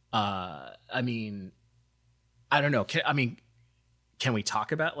 I mean, I don't know. Can we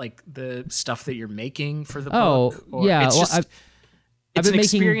talk about like the stuff that you're making for the book? Oh, yeah. It's an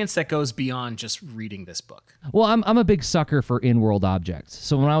experience that goes beyond just reading this book. Well, I'm a big sucker for in-world objects.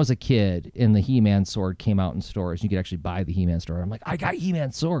 So when I was a kid and the He-Man sword came out in stores, you could actually buy the He-Man sword. I'm like, I got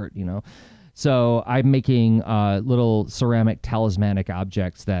He-Man sword, you know? So I'm making little ceramic talismanic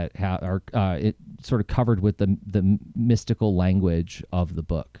objects that are it sort of covered with the mystical language of the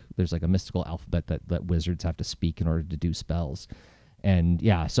book. There's like a mystical alphabet that wizards have to speak in order to do spells. And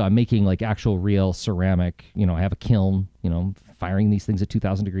yeah, so I'm making like actual real ceramic, you know, I have a kiln, you know, firing these things at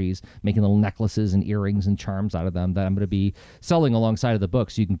 2,000 degrees, making little necklaces and earrings and charms out of them that I'm going to be selling alongside of the book,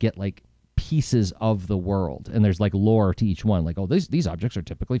 so you can get like pieces of the world. And there's like lore to each one, like, oh, these objects are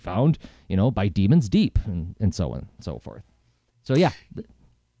typically found, you know, by demons deep, and so on and so forth. So yeah.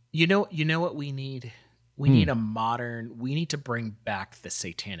 You know what we need? We need we need to bring back the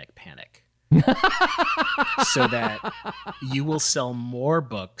Satanic Panic. So that you will sell more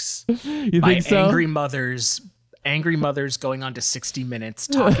books by angry mothers going on to 60 Minutes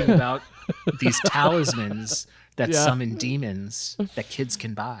talking about these talismans that summon demons that kids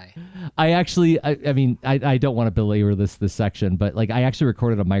can buy. I mean, I don't want to belabor this section, but like I actually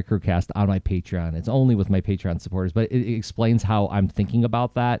recorded a microcast on my Patreon. It's only with my Patreon supporters, but it explains how I'm thinking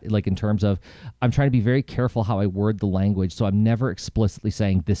about that. Like in terms of, I'm trying to be very careful how I word the language, so I'm never explicitly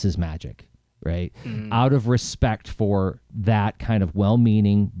saying this is magic. Right? Out of respect for that kind of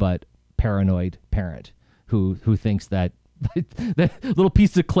well-meaning but paranoid parent who thinks that that little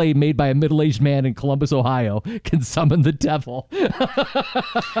piece of clay made by a middle-aged man in Columbus, Ohio can summon the devil. Well,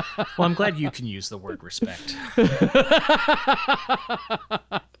 I'm glad you can use the word respect.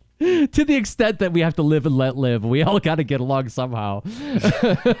 To the extent that we have to live and let live, we all got to get along somehow.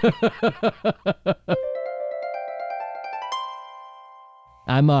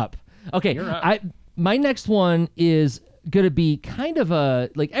 I'm up. Okay, my next one is going to be kind of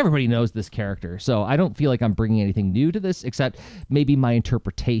like everybody knows this character, so I don't feel like I'm bringing anything new to this except maybe my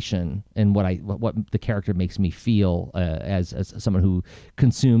interpretation and what the character makes me feel as someone who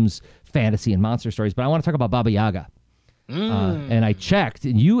consumes fantasy and monster stories. But I want to talk about Baba Yaga. And I checked,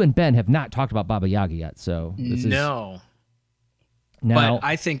 and you and Ben have not talked about Baba Yaga yet, so this no. Now, but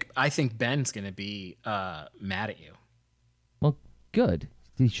I think Ben's going to be mad at you. Well, good.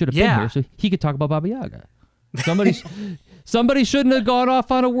 He should have been here so he could talk about Baba Yaga. Somebody shouldn't have gone off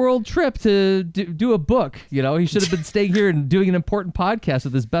on a world trip to do a book. You know, he should have been staying here and doing an important podcast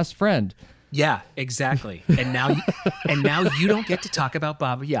with his best friend. Yeah, exactly. And now you don't get to talk about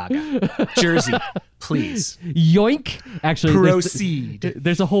Baba Yaga. Jerzy, please. Yoink. Actually, proceed.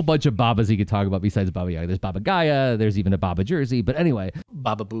 There's a whole bunch of Babas he could talk about besides Baba Yaga. There's Baba Gaia. There's even a Baba Jerzy. But anyway.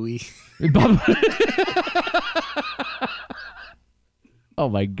 Baba Booey. Oh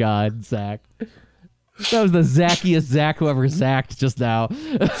my God, Zach. That was the zackiest Zach who ever zacked just now.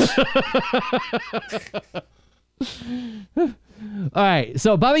 All right,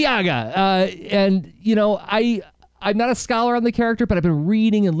 so Baba Yaga. And, you know, I'm not a scholar on the character, but I've been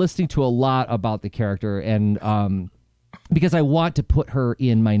reading and listening to a lot about the character. And because I want to put her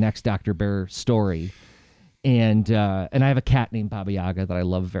in my next Dr. Bear story. And I have a cat named Baba Yaga that I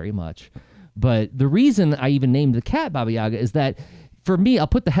love very much. But the reason I even named the cat Baba Yaga is that, for me, I'll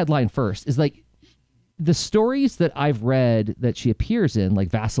put the headline first, is like the stories that I've read that she appears in, like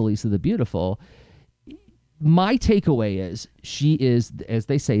Vasilisa the Beautiful, my takeaway is she is, as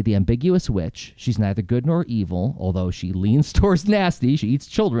they say, the ambiguous witch. She's neither good nor evil, although she leans towards nasty. She eats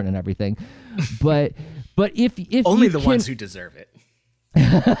children and everything. But if only the ones who deserve it.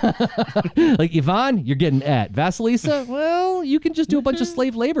 Like Yvonne, you're getting at. Vasilisa, well, you can just do a bunch of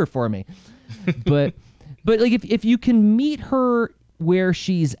slave labor for me. But like if you can meet her where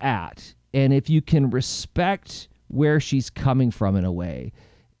she's at, and if you can respect where she's coming from in a way,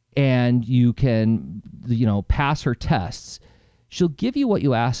 and you can, you know, pass her tests, she'll give you what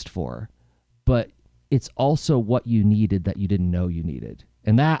you asked for, but it's also what you needed that you didn't know you needed.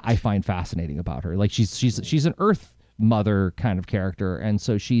 And that I find fascinating about her. Like she's an Earth mother kind of character, and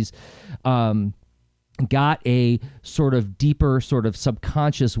so she's got a sort of deeper sort of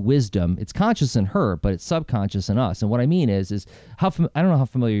subconscious wisdom. It's conscious in her, but it's subconscious in us. And what I mean is I don't know how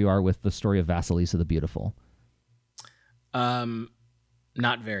familiar you are with the story of Vasilisa the Beautiful.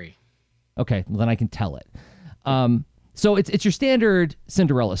 Not very. Okay, well then I can tell it. So it's your standard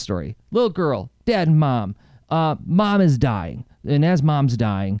Cinderella story. Little girl, dad and mom. Mom is dying. And as mom's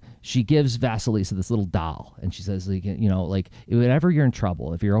dying, she gives Vasilisa this little doll. And she says, like, you know, like, whenever you're in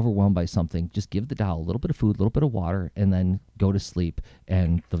trouble, if you're overwhelmed by something, just give the doll a little bit of food, a little bit of water, and then go to sleep,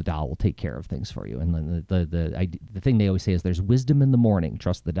 and the doll will take care of things for you. And then the thing they always say is there's wisdom in the morning.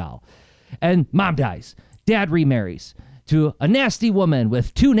 Trust the doll. And mom dies. Dad remarries to a nasty woman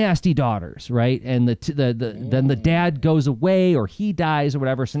with 2 nasty daughters, right? And then the dad goes away or he dies or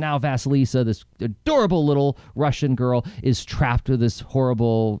whatever. So now Vasilisa, this adorable little Russian girl, is trapped with this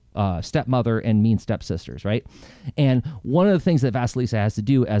horrible stepmother and mean stepsisters, right? And one of the things that Vasilisa has to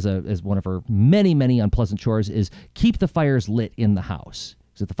do as one of her many, many unpleasant chores is keep the fires lit in the house.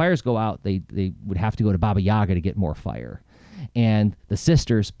 So if the fires go out, they would have to go to Baba Yaga to get more fire. And the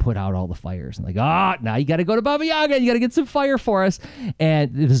sisters put out all the fires and now you got to go to Baba Yaga. You got to get some fire for us.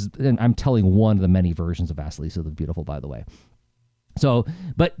 And I'm telling one of the many versions of Vasilisa the Beautiful, by the way. So,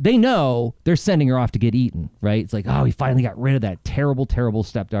 but they know they're sending her off to get eaten, right? It's like, oh, we finally got rid of that terrible, terrible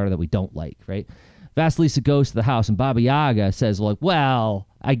stepdaughter that we don't like, right? Vasilisa goes to the house and Baba Yaga says, by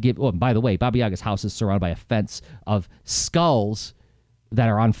the way, Baba Yaga's house is surrounded by a fence of skulls that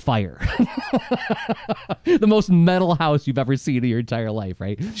are on fire. The most metal house you've ever seen in your entire life,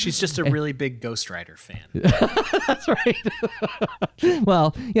 right? She's just a really big Ghost Rider fan. That's right.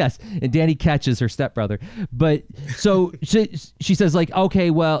 Well, yes. And Danny catches her stepbrother. But so she says, like, okay,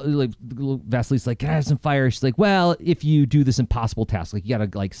 well, like Vasily's like, can I have some fire? She's like, well, if you do this impossible task, like you got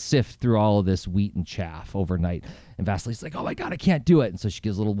to like sift through all of this wheat and chaff overnight. And Vasily's like, oh my God, I can't do it. And so she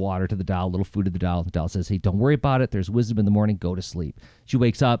gives a little water to the doll, a little food to the doll. The doll says, hey, don't worry about it. There's wisdom in the morning. Go to sleep. She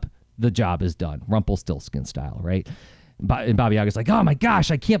wakes up. The job is done. Rumpelstiltskin style, right? And Baba Yaga's like, oh my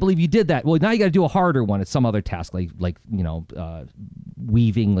gosh, I can't believe you did that. Well, now you got to do a harder one. It's some other task, like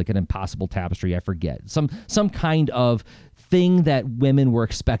weaving like an impossible tapestry. I forget. Some kind of thing that women were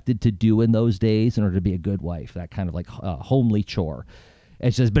expected to do in those days in order to be a good wife. That kind of like homely chore.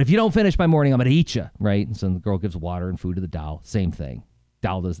 And she says, but if you don't finish by morning, I'm going to eat you, right? And so the girl gives water and food to the doll. Same thing.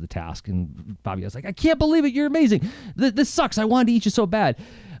 Doll does the task. And Baba Yaga's like, I can't believe it. You're amazing. This sucks. I wanted to eat you so bad.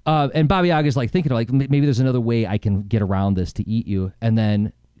 And Baba Yaga's like thinking, like, maybe there's another way I can get around this to eat you. And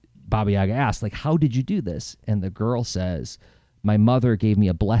then Baba Yaga asks, like, how did you do this? And the girl says, my mother gave me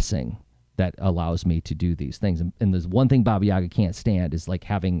a blessing that allows me to do these things. And there's one thing Baba Yaga can't stand is like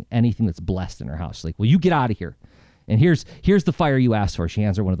having anything that's blessed in her house. She's like, well, you get out of here. And here's the fire you asked for. She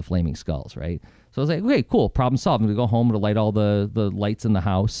hands her one of the flaming skulls, right? So I was like, okay, cool, problem solved. I'm going to go home to light all the lights in the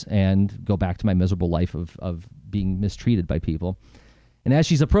house and go back to my miserable life of being mistreated by people. And as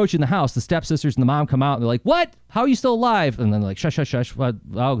she's approaching the house, the stepsisters and the mom come out and they're like, what? How are you still alive? And then they're like, shush, shush, shush.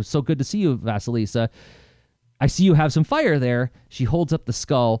 Oh, it's so good to see you, Vasilisa. I see you have some fire there. She holds up the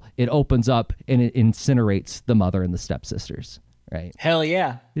skull. It opens up and it incinerates the mother and the stepsisters. Right. Hell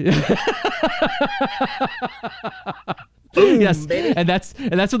yeah. Boom, yes. Baby. And that's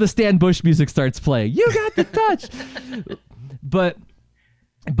when the Stan Bush music starts playing. You got the touch. But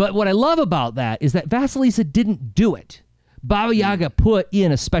what I love about that is that Vasilisa didn't do it. Baba Yaga put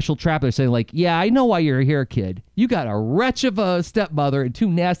in a special trap there saying like, yeah, I know why you're here, kid. You got a wretch of a stepmother and 2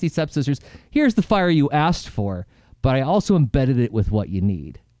 nasty stepsisters. Here's the fire you asked for, but I also embedded it with what you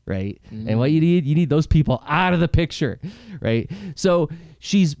need. Right. Mm-hmm. And what you need those people out of the picture. Right. So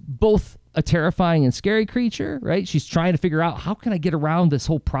she's both a terrifying and scary creature. Right. She's trying to figure out how can I get around this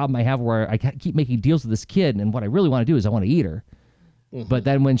whole problem I have where I keep making deals with this kid. And what I really want to do is I want to eat her. Mm-hmm. But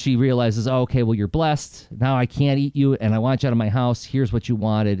then when she realizes, oh, okay, well, you're blessed. Now I can't eat you and I want you out of my house. Here's what you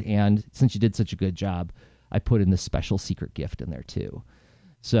wanted. And since you did such a good job, I put in this special secret gift in there, too.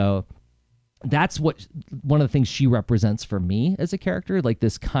 So that's one of the things she represents for me as a character, like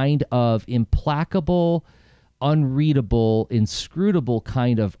this kind of implacable, unreadable, inscrutable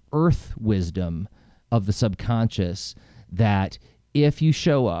kind of earth wisdom of the subconscious that if you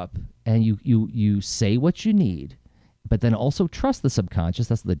show up and you say what you need, but then also trust the subconscious,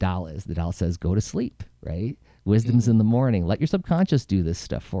 that's what the doll is. The doll says, go to sleep, right? Wisdom's in the morning. Let your subconscious do this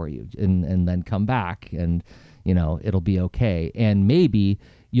stuff for you and then come back and, it'll be okay. And maybe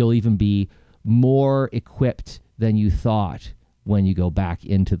you'll even be more equipped than you thought when you go back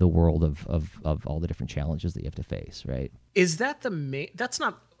into the world of all the different challenges that you have to face, right? Is that the main? That's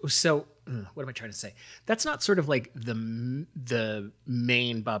not. So what am I trying to say? That's not sort of like the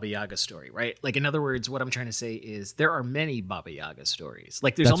main Baba Yaga story, right? Like in other words, what I'm trying to say is there are many Baba Yaga stories.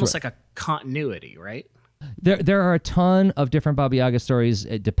 Like there's almost like a continuity, right? There are a ton of different Baba Yaga stories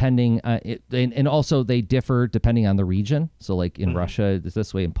depending, and also they differ depending on the region. So like in Russia, it's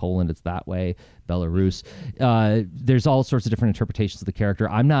this way. In Poland, it's that way. Belarus. There's all sorts of different interpretations of the character.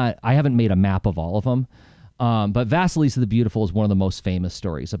 I haven't made a map of all of them. But Vasilisa the Beautiful is one of the most famous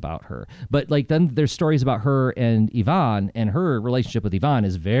stories about her. But like then there's stories about her and Ivan, and her relationship with Ivan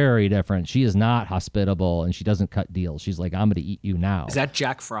is very different. She is not hospitable and she doesn't cut deals. She's like, I'm going to eat you now. Is that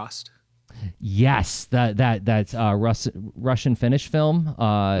Jack Frost? Yes, that's Russian Finnish film.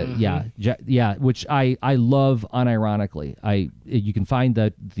 Yeah, which I love unironically. You can find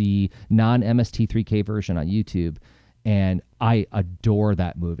the non-MST3K version on YouTube, and I adore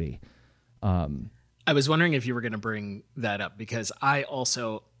that movie. I was wondering if you were going to bring that up, because I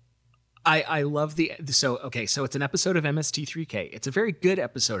also I love so it's an episode of MST3K. It's a very good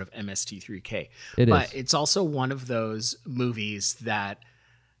episode of MST3K. But it's also one of those movies that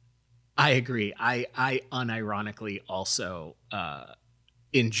I agree. I unironically also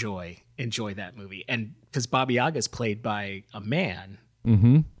enjoy that movie, and because Baba Yaga is played by a man.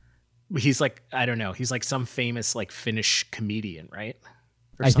 Mm-hmm. He's like, I don't know, he's like some famous like Finnish comedian, right?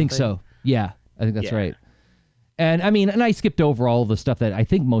 I think so. Yeah, I think that's right. And I mean, and I skipped over all the stuff that I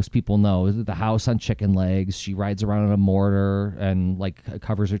think most people know. The house on chicken legs. She rides around on a mortar and like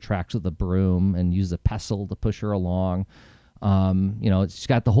covers her tracks with a broom and uses a pestle to push her along. She's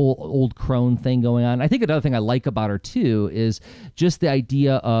got the whole old crone thing going on. I think another thing I like about her too is just the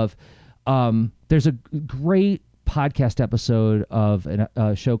idea of there's a great podcast episode of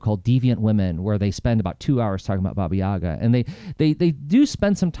a show called Deviant Women where they spend about 2 hours talking about Baba Yaga, and they do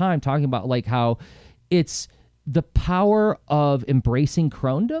spend some time talking about like how it's the power of embracing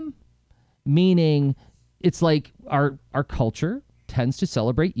crondom, meaning it's like our culture tends to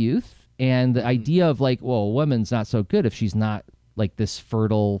celebrate youth, and the idea of like, well, a woman's not so good if she's not like this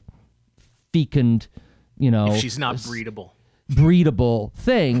fertile, fecund, if she's not breedable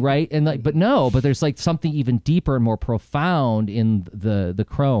thing, right? And like, but there's like something even deeper and more profound in the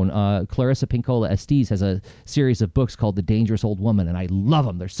crone. Clarissa Pinkola Estes has a series of books called The Dangerous Old Woman, and I love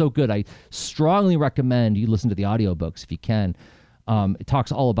them. They're so good. I strongly recommend you listen to the audiobooks if you can. It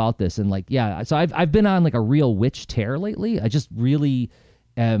talks all about this, and like, yeah. So I've been on like a real witch tear lately. I just really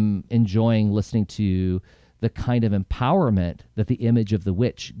am enjoying listening to the kind of empowerment that the image of the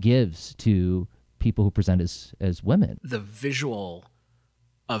witch gives to people who present as women. The visual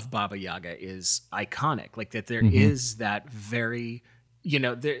of Baba Yaga is iconic. Like that there is that very,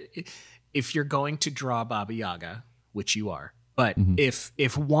 if you're going to draw Baba Yaga, which you are, but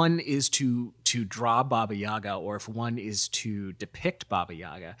if one is to draw Baba Yaga, or if one is to depict Baba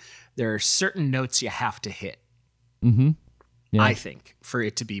Yaga, there are certain notes you have to hit. Mm-hmm. Yeah. I think, for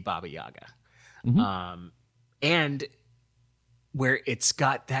it to be Baba Yaga. And where it's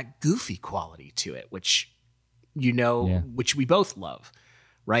got that goofy quality to it, which which we both love,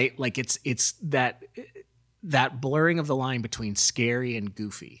 right? Like it's that blurring of the line between scary and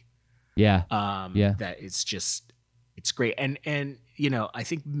goofy. Yeah. That it's great. And I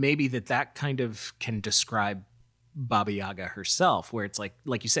think maybe that kind of can describe Baba Yaga herself, where it's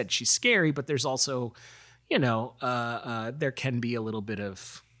like you said, she's scary, but there's also, there can be a little bit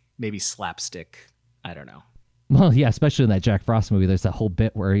of maybe slapstick. I don't know. Well, yeah, especially in that Jack Frost movie, there's that whole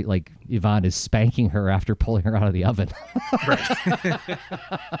bit where like Yvonne is spanking her after pulling her out of the oven. Right.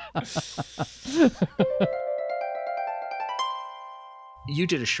 You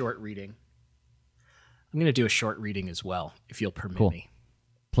did a short reading. I'm going to do a short reading as well, if you'll permit me.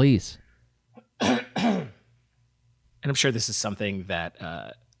 Please. And I'm sure this is something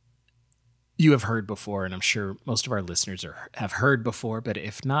that you have heard before, and I'm sure most of our listeners have heard before, but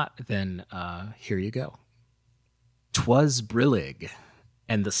if not, then here you go. 'Twas brillig,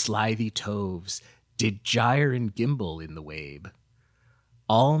 and the slithy toves did gyre and gimble in the wabe.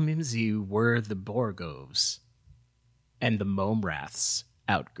 All mimsy were the borgoves, and the momraths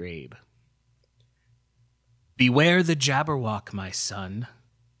outgrabe. Beware the Jabberwock, my son,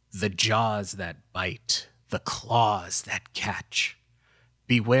 the jaws that bite, the claws that catch.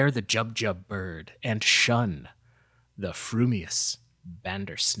 Beware the Jubjub bird, and shun the frumious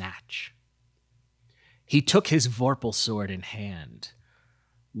Bandersnatch. He took his vorpal sword in hand.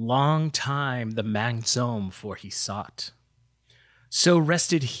 Long time the Mangzome for he sought. So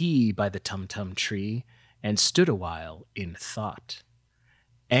rested he by the Tumtum tree, and stood awhile in thought.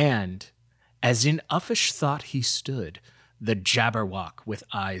 And, as in uffish thought he stood, the Jabberwock with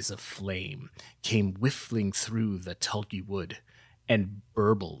eyes of flame came whiffling through the tulgey wood, and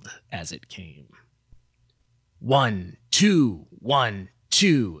burbled as it came. 1, 2, 1,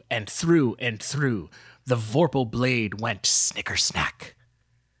 2, and through, the vorpal blade went snicker-snack,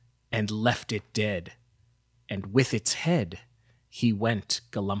 and left it dead, and with its head he went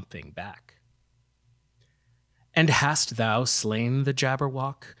galumphing back. And hast thou slain the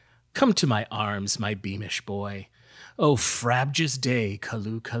Jabberwock? Come to my arms, my beamish boy. O frabjous day,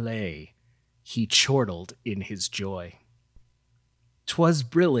 Callooh Callay, he chortled in his joy. 'Twas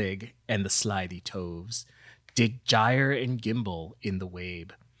brillig, and the slithy toves did gyre and gimble in the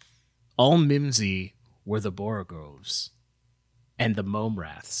wabe. All mimsy were the borogoves, and the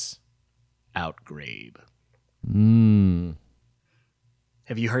momraths outgrabe.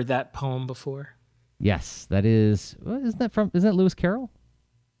 Have you heard that poem before? Yes, that is. Isn't that Lewis Carroll?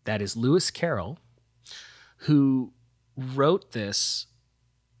 That is Lewis Carroll, who wrote this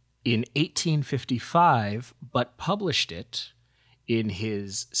in 1855, but published it in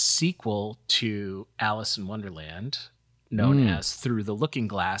his sequel to Alice in Wonderland, known as Through the Looking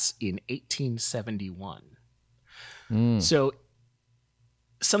Glass, in 1871. So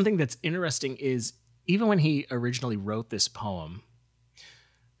something that's interesting is, even when he originally wrote this poem,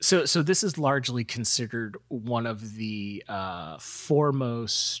 so this is largely considered one of the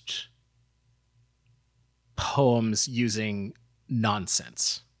foremost poems using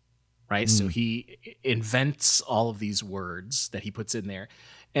nonsense, right? So he invents all of these words that he puts in there.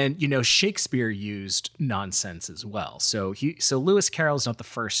 And, Shakespeare used nonsense as well. So Lewis Carroll's not the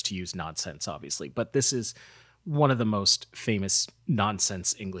first to use nonsense, obviously, but this is one of the most famous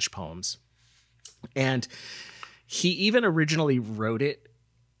nonsense English poems. And he even originally wrote it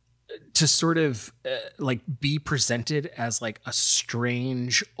to sort of be presented as like a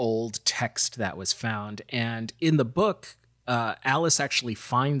strange old text that was found. And in the book, Alice actually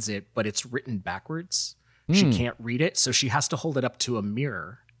finds it, but it's written backwards. She can't read it, so she has to hold it up to a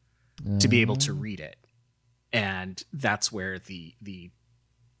mirror to be able to read it. And that's where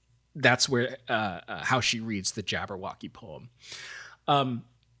how she reads the Jabberwocky poem.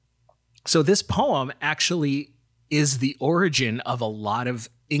 So this poem actually is the origin of a lot of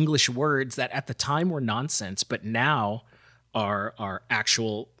English words that at the time were nonsense, but now are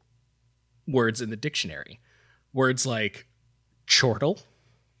actual words in the dictionary. Words like chortle,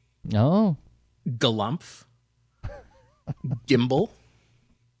 galumph, gimble,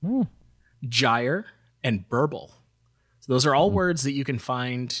 gyre, and burble. So those are all words that you can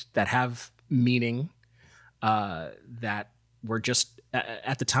find that have meaning that were just,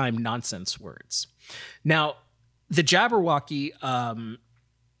 at the time, nonsense words. Now, the Jabberwocky,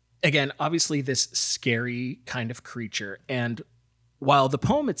 again, obviously this scary kind of creature. And while the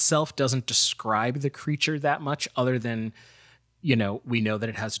poem itself doesn't describe the creature that much, other than, we know that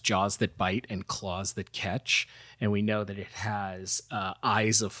it has jaws that bite and claws that catch, and we know that it has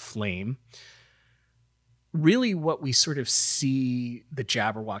eyes of flame. Really, what we sort of see the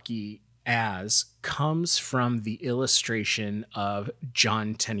Jabberwocky as comes from the illustration of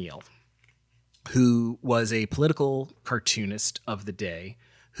John Tenniel, who was a political cartoonist of the day,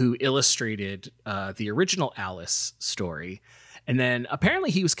 who illustrated the original Alice story. And then apparently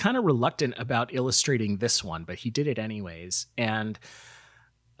he was kind of reluctant about illustrating this one, but he did it anyways. And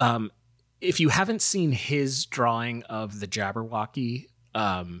if you haven't seen his drawing of the Jabberwocky,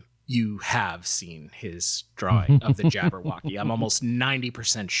 you have seen his drawing of the Jabberwocky. I'm almost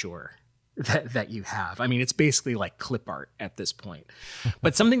 90% sure that you have. I mean, it's basically like clip art at this point.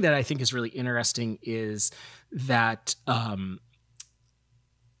 But something that I think is really interesting is that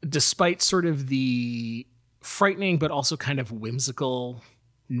despite sort of the frightening but also kind of whimsical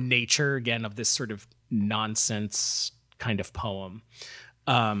nature, again, of this sort of nonsense kind of poem,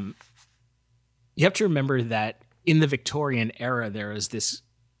 you have to remember that in the Victorian era, there was this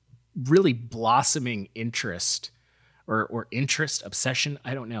really blossoming interest or interest, obsession,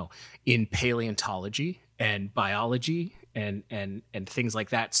 I don't know, in paleontology and biology and things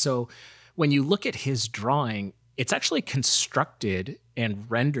like that. So when you look at his drawing, it's actually constructed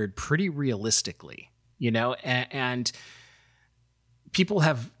and rendered pretty realistically, and people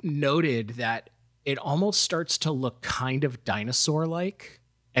have noted that it almost starts to look kind of dinosaur-like.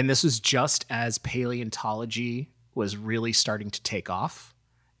 And this was just as paleontology was really starting to take off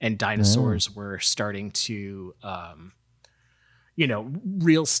and dinosaurs were starting to,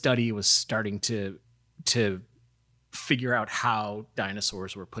 real study was starting to figure out how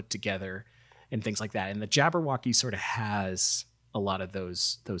dinosaurs were put together and things like that. And the Jabberwocky sort of has a lot of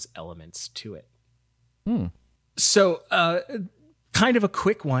those elements to it. So kind of a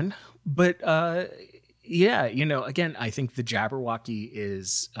quick one, but again, I think the Jabberwocky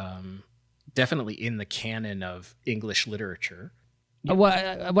is definitely in the canon of English literature. What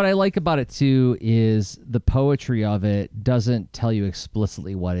I like about it too is the poetry of it doesn't tell you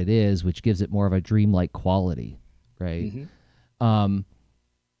explicitly what it is, which gives it more of a dreamlike quality, right?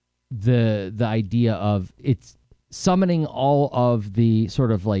 The idea of it's summoning all of the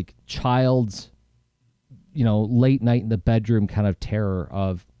sort of like child's, late night in the bedroom kind of terror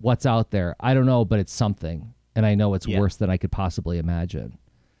of what's out there. I don't know, but it's something, and I know it's worse than I could possibly imagine.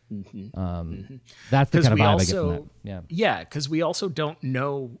 That's the kind of vibe I get from that. Yeah, because we also don't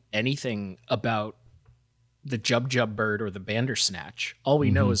know anything about the Jub bird or the Bandersnatch. All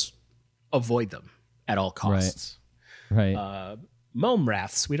we know is avoid them at all costs. Right. Mome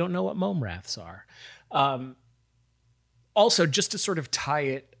raths, we don't know what mome raths are. Also, just to sort of tie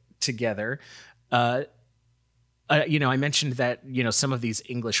it together, I mentioned that some of these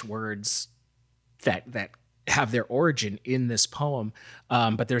English words that have their origin in this poem.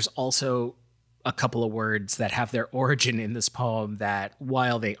 But there's also a couple of words that have their origin in this poem that,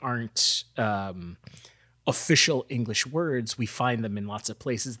 while they aren't official English words, we find them in lots of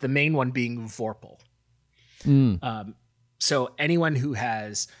places. The main one being vorpal. So anyone who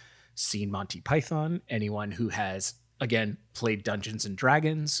has seen Monty Python, anyone who has, again, played Dungeons and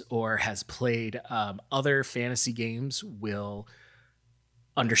Dragons or has played other fantasy games will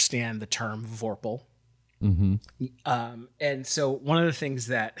understand the term vorpal. And so one of the things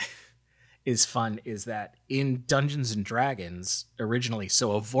that is fun is that in Dungeons and Dragons originally,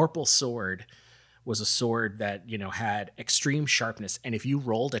 so a vorpal sword was a sword that, you know, had extreme sharpness. And if you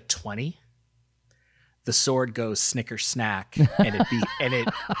rolled a 20, the sword goes snicker snack and it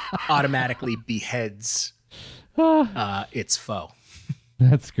automatically beheads its foe.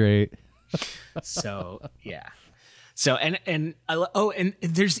 That's great. So, yeah. So, and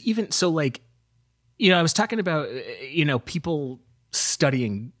there's even, so like, you know, I was talking about, you know, people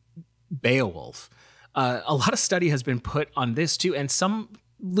studying Beowulf. A lot of study has been put on this too. And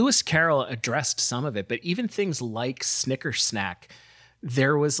Lewis Carroll addressed some of it, but even things like snicker snack,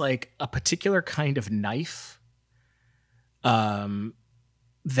 there was like a particular kind of knife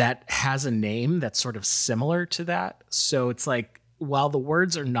that has a name that's sort of similar to that. So it's like, while the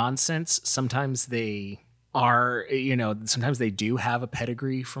words are nonsense, sometimes they are, you know, sometimes they do have a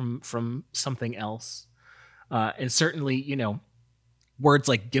pedigree from something else. And certainly, you know, words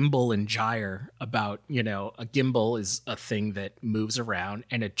like gimbal and gyre, about, you know, a gimbal is a thing that moves around,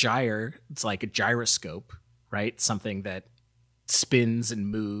 and a gyre, it's like a gyroscope, right? Something that spins and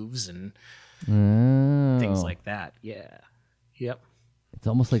moves and things like that. Yeah. Yep. It's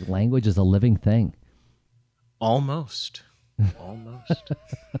almost like language is a living thing. Almost.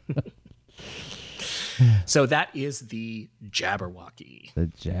 So that is the Jabberwocky. The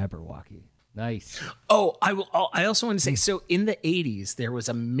Jabberwocky. Nice. Oh, I also want to say, so in the 80s, there was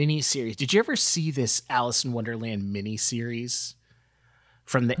a mini series. Did you ever see this Alice in Wonderland mini series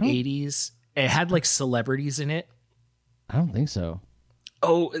from the 80s? It had like celebrities in it. I don't think so.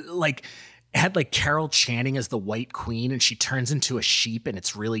 Oh, like it had like Carol Channing as the White Queen, and she turns into a sheep, and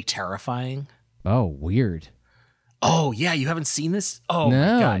it's really terrifying. Oh, weird. Oh, yeah. You haven't seen this? Oh,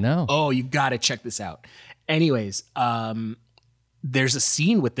 no, my God. No. Oh, you got to check this out. Anyways, there's a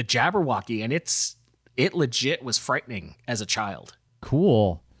scene with the Jabberwocky, and it legit was frightening as a child.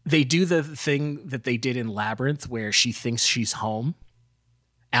 Cool. They do the thing that they did in Labyrinth where she thinks she's home.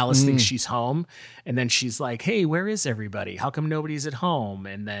 Alice thinks she's home, and then she's like, hey, where is everybody? How come nobody's at home?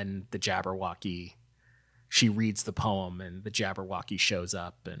 And then the Jabberwocky, she reads the poem, and the Jabberwocky shows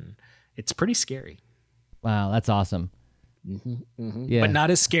up, and it's pretty scary. Wow, that's awesome. Yeah. But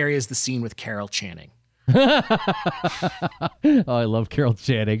not as scary as the scene with Carol Channing. Oh, I love Carol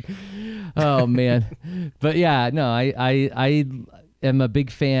Channing. Oh man. But yeah, no, I am a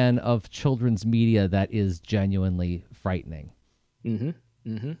big fan of children's media that is genuinely frightening.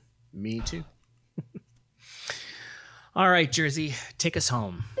 Me too. All right, Jerzy, take us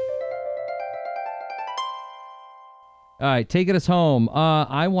home. All right, taking us home.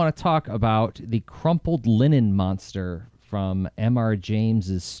 I want to talk about the crumpled linen monster from M.R.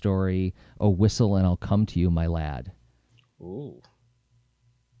 James's story, "A Whistle and I'll Come to You, My Lad." Ooh.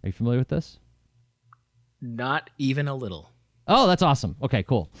 Are you familiar with this? Not even a little. Oh, that's awesome. Okay,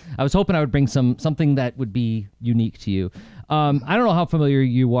 cool. I was hoping I would bring something that would be unique to you. I don't know how familiar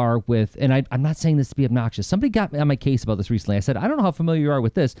you are with, and I'm not saying this to be obnoxious. Somebody got on my case about this recently. I said, I don't know how familiar you are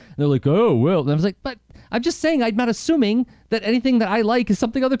with this. And they're like, oh, well. And I was like, but I'm just saying, I'm not assuming that anything that I like is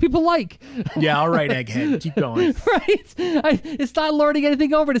something other people like. Yeah, all right, Egghead. Keep going. Right? It's not lording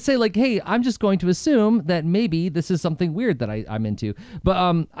anything over to say, like, hey, I'm just going to assume that maybe this is something weird that I'm into.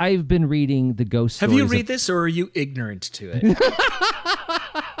 But I've been reading the ghost stories. Have you read this, or are you ignorant to it?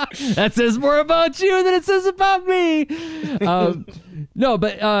 That says more about you than it says about me. No,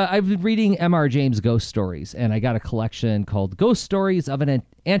 but I've been reading M.R. James ghost stories, and I got a collection called Ghost Stories of an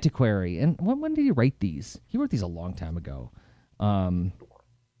Antiquary. And when did he write these? He wrote these a long time ago. The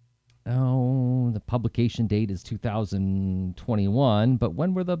publication date is 2021, but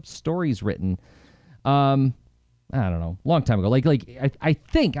when were the stories written? I don't know, long time ago. I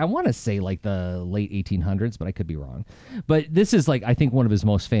think I want to say like the late 1800s, but I could be wrong. But this is like, I think, one of his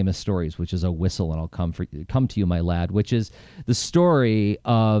most famous stories, which is "A Whistle and I'll Come to You, My Lad," which is the story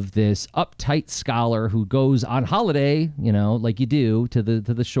of this uptight scholar who goes on holiday, you know, like you do, to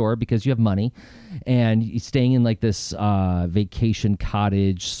the shore because you have money, and he's staying in like this vacation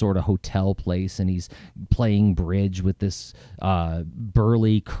cottage sort of hotel place, and he's playing bridge with this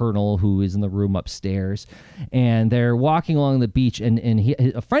burly colonel who is in the room upstairs, and and they're walking along the beach, and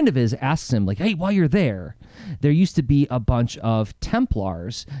a friend of his asks him, like, hey, while you're there used to be a bunch of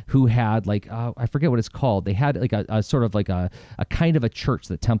Templars who had like I forget what it's called. They had like a sort of like a kind of a church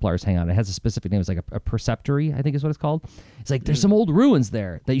that Templars hang out. It has a specific name. It's like a preceptory, I think is what it's called. It's like there's some old ruins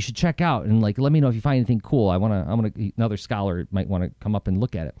there that you should check out, and like let me know if you find anything cool. I'm gonna another scholar might want to come up and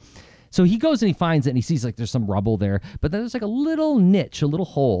look at it. So he goes and he finds it, and he sees like there's some rubble there, but then there's like a little niche, a little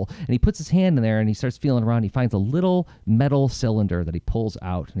hole, and he puts his hand in there and he starts feeling around. He finds a little metal cylinder that he pulls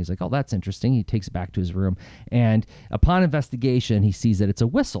out, and he's like, oh, that's interesting. He takes it back to his room, and upon investigation, he sees that it's a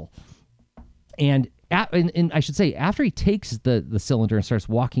whistle. And I should say, after he takes the cylinder and starts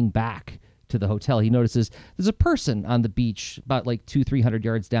walking back to the hotel, he notices there's a person on the beach about like 200-300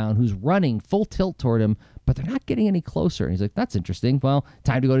 yards down who's running full tilt toward him, but they're not getting any closer. And he's like, that's interesting. Well,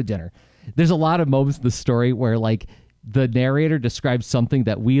 time to go to dinner. There's a lot of moments in the story where like the narrator describes something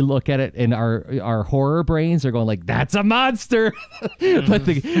that we look at it and our horror brains are going like, that's a monster. but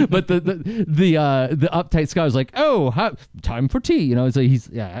the uptight scholar's like, oh, time for tea. You know, so he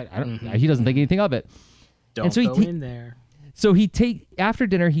doesn't think anything of it. Don't go in there. So after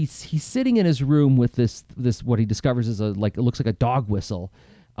dinner, he's sitting in his room with this what he discovers is it looks like a dog whistle,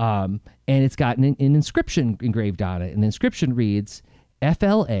 and it's got an inscription engraved on it. And the inscription reads,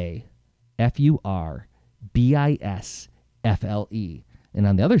 FLA FUR BISFLE. And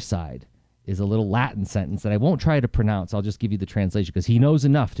on the other side is a little Latin sentence that I won't try to pronounce. I'll just give you the translation because he knows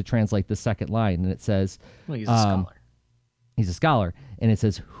enough to translate the second line. And it says, well, he's a scholar. He's a scholar, and it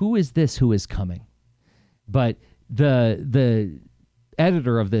says, who is this who is coming? But the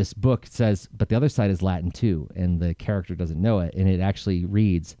editor of this book says, but the other side is Latin too, and the character doesn't know it, and it actually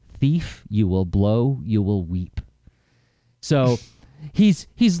reads, thief, you will blow, you will weep. So he's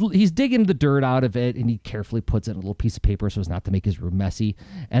digging the dirt out of it, and he carefully puts it in a little piece of paper so as not to make his room messy.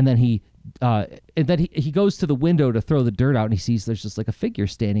 And then he goes to the window to throw the dirt out, and he sees there's just like a figure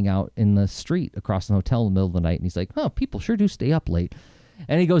standing out in the street across the hotel in the middle of the night, and he's like, oh, people sure do stay up late.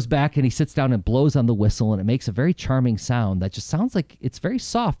 And he goes back and he sits down and blows on the whistle, and it makes a very charming sound that just sounds like it's very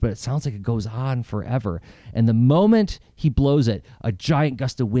soft, but it sounds like it goes on forever. And the moment he blows it, a giant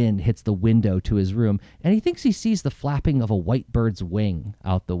gust of wind hits the window to his room, and he thinks he sees the flapping of a white bird's wing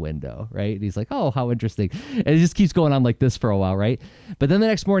out the window, right? And he's like, oh, how interesting. And it just keeps going on like this for a while, right? But then the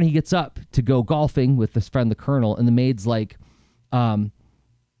next morning he gets up to go golfing with his friend, the Colonel, and the maid's like, oh,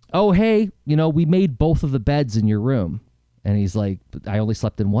 hey, we made both of the beds in your room. And he's like, I only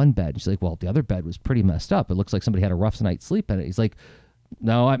slept in one bed. She's like, well, the other bed was pretty messed up. It looks like somebody had a rough night's sleep in it. He's like,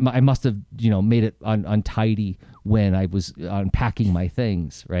 no, I must have, made it untidy when I was unpacking my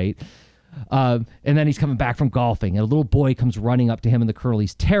things, right? And then he's coming back from golfing, and a little boy comes running up to him and the Colonel.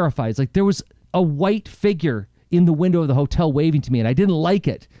 He's terrified. It's like, there was a white figure in the window of the hotel waving to me, and I didn't like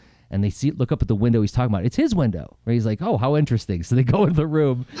it. And they look up at the window he's talking about. It's his window. Right? He's like, oh, how interesting. So they go in the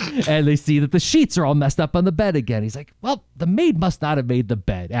room, and they see that the sheets are all messed up on the bed again. He's like, well, the maid must not have made the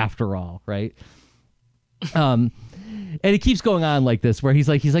bed after all, right? And it keeps going on like this, where he's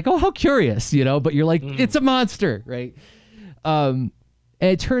like, oh, how curious, but you're like, it's a monster, right? And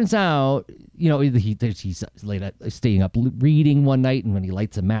it turns out, he's staying up reading one night, and when he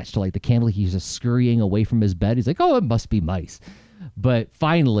lights a match to light the candle, he's just scurrying away from his bed. He's like, oh, it must be mice. But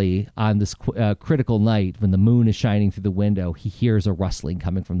finally, on this critical night, when the moon is shining through the window, he hears a rustling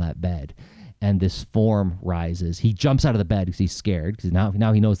coming from that bed, and this form rises. He jumps out of the bed because he's scared, because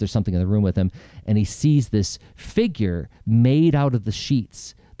now he knows there's something in the room with him, and he sees this figure made out of the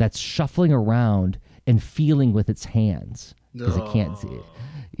sheets that's shuffling around and feeling with its hands because it can't see it.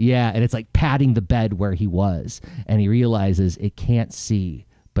 Yeah, and it's like patting the bed where he was, and he realizes it can't see,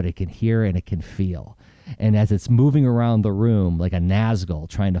 but it can hear and it can feel. And as it's moving around the room like a Nazgul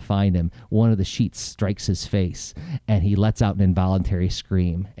trying to find him, one of the sheets strikes his face, and he lets out an involuntary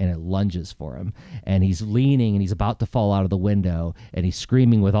scream, and it lunges for him. And he's leaning, and he's about to fall out of the window, and he's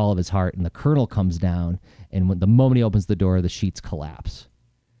screaming with all of his heart. And the Colonel comes down, and the moment he opens the door, the sheets collapse.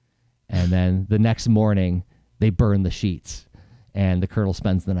 And then the next morning, they burn the sheets, and the Colonel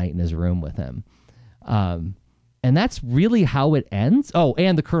spends the night in his room with him. And that's really how it ends. Oh,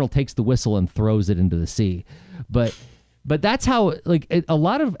 and the Colonel takes the whistle and throws it into the sea. But that's how, a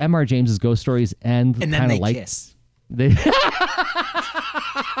lot of M.R. James's ghost stories end kind of like... Kiss.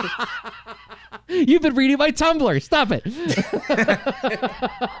 You've been reading my Tumblr. Stop it.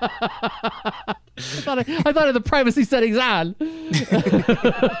 I thought of the privacy settings on.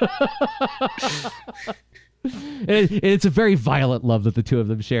 It's a very violent love that the two of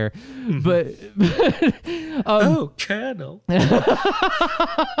them share, but oh, Colonel.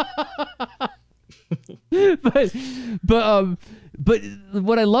 But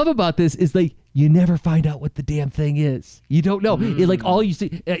what I love about this is like you never find out what the damn thing is. You don't know. It, like all you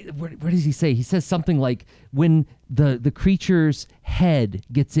see. What does he say? He says something like when the creature's head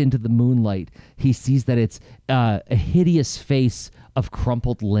gets into the moonlight, he sees that it's a hideous face of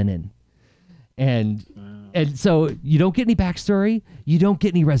crumpled linen, and so you don't get any backstory. You don't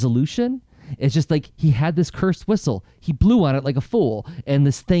get any resolution. It's just like he had this cursed whistle. He blew on it like a fool, and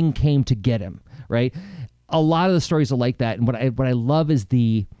this thing came to get him. Right. A lot of the stories are like that, and what I love is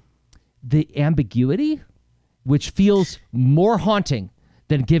the ambiguity, which feels more haunting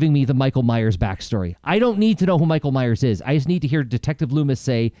than giving me the Michael Myers backstory. I don't need to know who Michael Myers is. I just need to hear Detective Loomis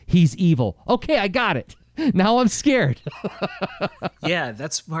say he's evil. Okay, I got it. Now I'm scared. Yeah,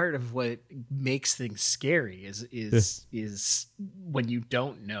 that's part of what makes things scary is when you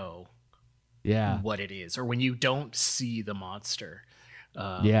don't know what it is, or when you don't see the monster.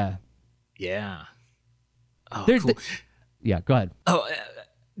 Yeah. Oh, cool. Go ahead. Oh,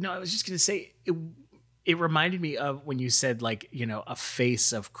 no, I was just going to say, it reminded me of when you said, like, you know, a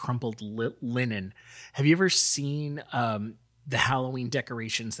face of crumpled linen. Have you ever seen the Halloween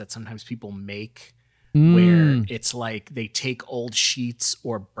decorations that sometimes people make where it's like they take old sheets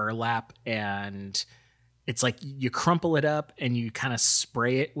or burlap and it's like you crumple it up and you kind of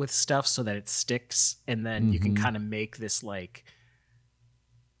spray it with stuff so that it sticks, and then you can kind of make this like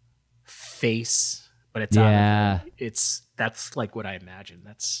face, but it's that's like what I imagine.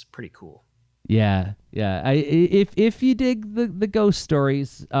 That's pretty cool. Yeah. If you dig the ghost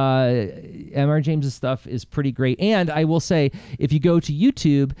stories, M.R. James's stuff is pretty great. And I will say, if you go to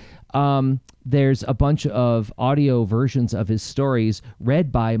YouTube, there's a bunch of audio versions of his stories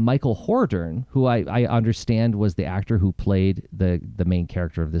read by Michael Hordern, who I understand was the actor who played the main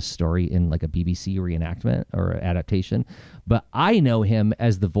character of this story in like a BBC reenactment or adaptation. But I know him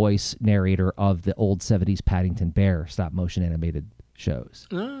as the voice narrator of the old 70s Paddington Bear stop motion animated shows.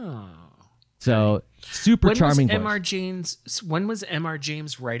 Oh. So super charming voice. When was M.R.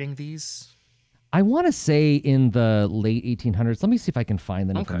 James writing these? I want to say in the late 1800s. Let me see if I can find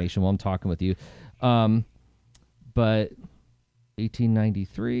that information while I'm talking with you. But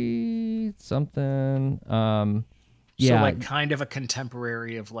 1893 something. So like kind of a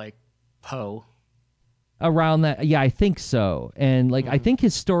contemporary of like Poe. Around that, yeah, I think so. And like I think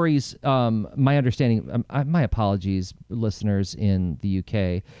his stories, my understanding, my apologies, listeners in the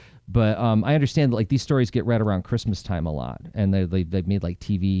UK. But I understand that like these stories get read around Christmas time a lot, and they've made like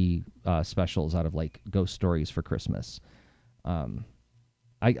TV specials out of like ghost stories for Christmas. I've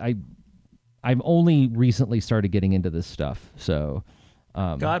only recently started getting into this stuff, so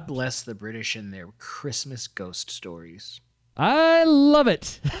God bless the British and their Christmas ghost stories. I love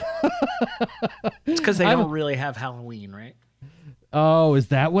it. It's because they don't really have Halloween, right? Oh, is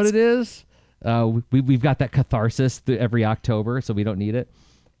that what it is? We've got that catharsis every October, so we don't need it.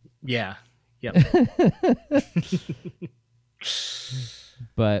 Yeah. Yep.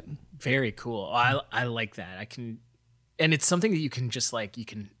 But very cool. I like that. And it's something that you can just like, you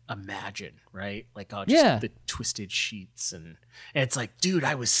can imagine, right? Like, the twisted sheets and it's like, dude,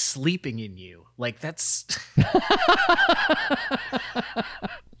 I was sleeping in you. Like that's.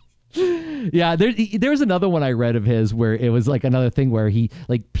 Yeah, there was another one I read of his where it was like another thing where he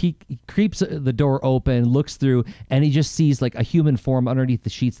like creeps the door open, looks through, and he just sees like a human form underneath the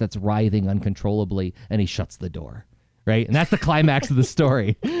sheets that's writhing uncontrollably, and he shuts the door, right? And that's the climax of the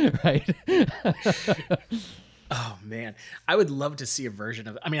story, right? Oh man, I would love to see a version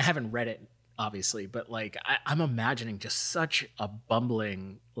of. I mean, I haven't read it obviously, but like I'm imagining just such a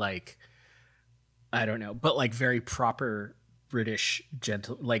bumbling, like I don't know, but like very proper British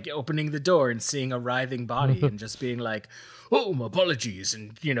gentle, like opening the door and seeing a writhing body and just being like, oh, my apologies,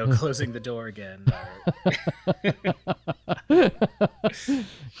 and closing the door again.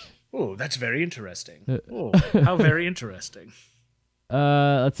 Oh, that's very interesting. Oh, how very interesting.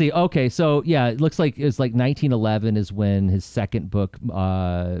 Let's see. Okay, so yeah, it looks like it's like 1911 is when his second book,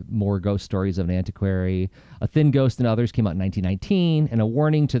 More Ghost Stories of an Antiquary, A Thin Ghost and Others, came out in 1919, and A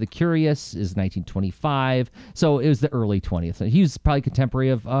Warning to the Curious is 1925. So it was the early 20th. He was probably contemporary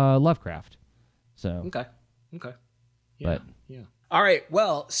of Lovecraft. So okay, yeah. All right.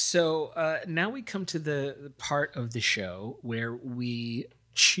 Well, so now we come to the part of the show where we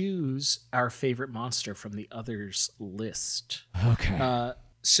choose our favorite monster from the others list. Okay.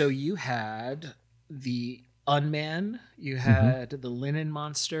 So you had the Unman, you had the Linen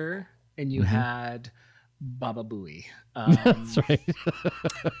Monster, and you had Baba Booey. That's right.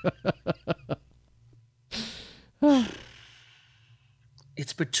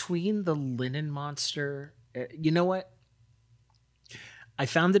 It's between the Linen Monster. You know what? I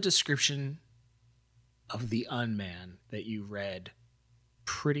found the description of the Unman that you read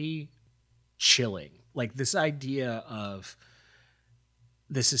pretty chilling. Like this idea of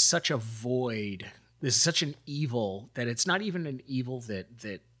this is such a void, this is such an evil that it's not even an evil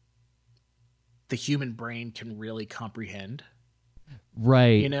that the human brain can really comprehend.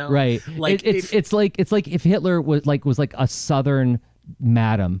 Right. You know? Right. Like it's like if Hitler was like a Southern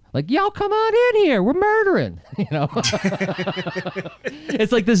madam, like, y'all come on in here, we're murdering, you know.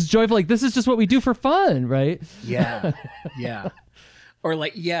 It's like this joyful, like, this is just what we do for fun, right? Yeah. Or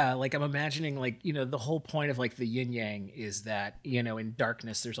like, like I'm imagining, like, you know, the whole point of like the yin yang is that, you know, in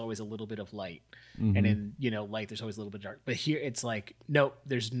darkness there's always a little bit of light, and in, you know, light there's always a little bit of dark. But here it's like, nope,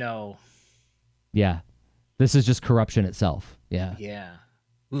 there's no. Yeah, this is just corruption itself. Yeah.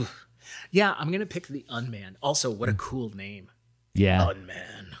 Oof. Yeah, I'm gonna pick the Unman. Also, what a cool name. Yeah,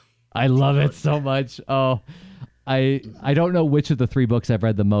 Unman. I love it so much. Oh, I don't know which of the 3 books I've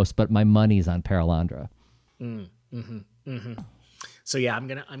read the most, but my money's on Paralandra. So yeah, I'm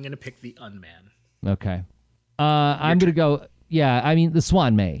gonna pick the Unman. Okay. I'm gonna go. Yeah, I mean, the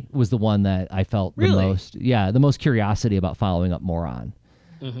Swanmay was the one that I felt the most. Yeah, the most curiosity about following up more on.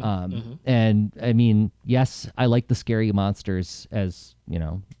 And I mean, yes, I like the scary monsters, as you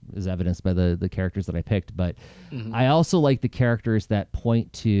know, as evidenced by the characters that I picked, but I also like the characters that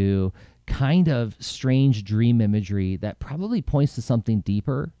point to kind of strange dream imagery that probably points to something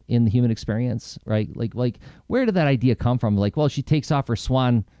deeper in the human experience, right? Like where did that idea come from? Like, well, she takes off her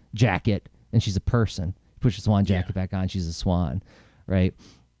swan jacket and she's a person. Puts her swan jacket back on, she's a swan, right?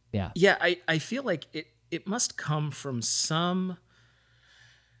 Yeah. Yeah, I feel like it must come from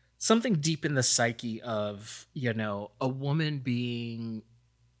something deep in the psyche of, you know, a woman being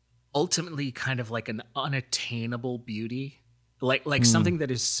ultimately kind of like an unattainable beauty, like something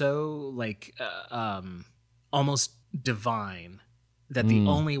that is so like almost divine that the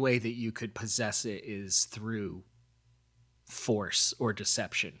only way that you could possess it is through force or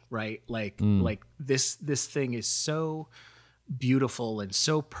deception, right? Like this thing is so beautiful and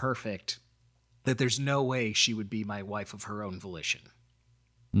so perfect that there's no way she would be my wife of her own volition.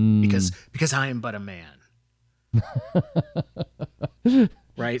 Because I am but a man.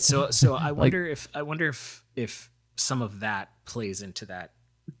 Right? So I wonder if some of that plays into that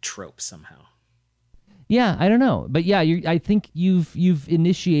trope somehow. Yeah, I don't know, but yeah, I think you've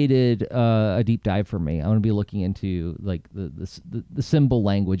initiated a deep dive for me. I want to be looking into like the symbol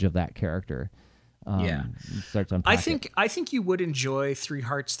language of that character. Start to unpack I think you would enjoy 3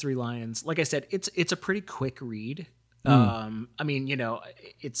 Hearts, 3 Lions. Like I said, it's a pretty quick read. I mean, you know,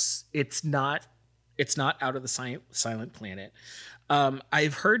 it's not out of the silent planet.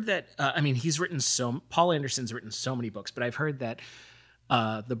 I've heard that. I mean, Paul Anderson's written so many books, but I've heard that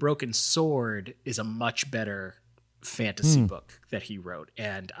The Broken Sword is a much better fantasy book that he wrote,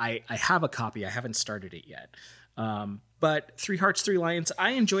 and I have a copy. I haven't started it yet. But 3 Hearts, 3 Lions,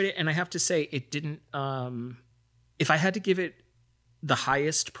 I enjoyed it, and I have to say, it didn't. If I had to give it the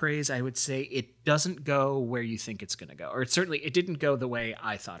highest praise, I would say it doesn't go where you think it's going to go, or it didn't go the way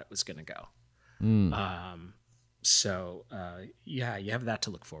I thought it was going to go. So yeah, you have that to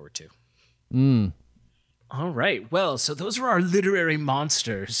look forward to. All right. Well, so those were our literary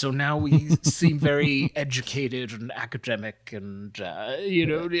monsters. So now we seem very educated and academic, and you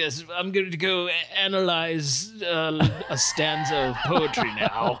know, yes, I'm going to go analyze a stanza of poetry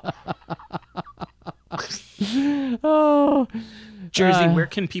now. Oh. Jerzy, where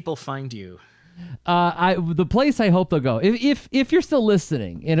can people find you? The place I hope they'll go, if you're still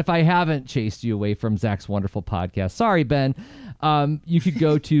listening, and if I haven't chased you away from Zach's wonderful podcast, sorry, Ben, you could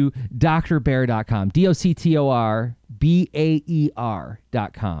go to drbear.com,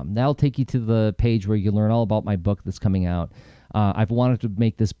 DoctorBaer.com. That'll take you to the page where you learn all about my book that's coming out. I've wanted to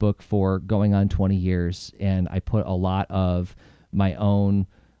make this book for going on 20 years, and I put a lot of my own.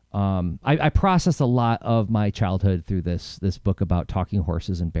 I processed a lot of my childhood through this book about talking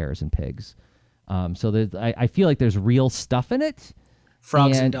horses and bears and pigs. So I feel like there's real stuff in it.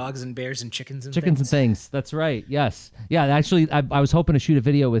 Frogs and dogs and bears and chickens and things. That's right. Yes. Yeah. Actually, I was hoping to shoot a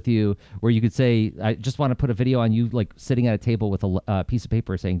video with you where you could say, I just want to put a video on you like sitting at a table with a piece of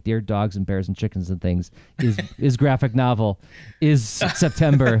paper saying, "Dear dogs and bears and chickens and things, is graphic novel, is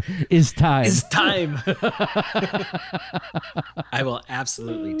September, is time." Is time. I will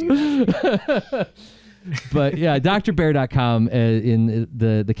absolutely do that. But yeah, drbear.com in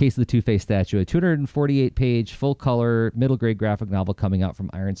the case of the Two-Face statue, a 248-page, full-color, middle-grade graphic novel coming out from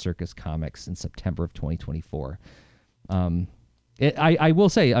Iron Circus Comics in September of 2024. I will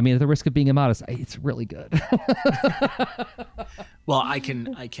say, I mean, at the risk of being immodest, it's really good. Well, I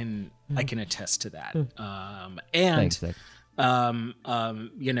can attest to that. And thanks, Zack.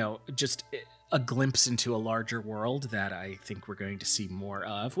 You know, just a glimpse into a larger world that I think we're going to see more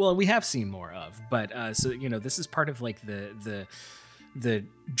of. Well, we have seen more of, but so this is part of like the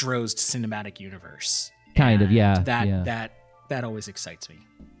Drozd cinematic universe. Kind of, yeah. That always excites me.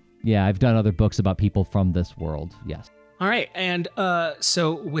 Yeah, I've done other books about people from this world. Yes. All right, and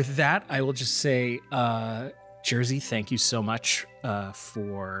so with that, I will just say, Jerzy, thank you so much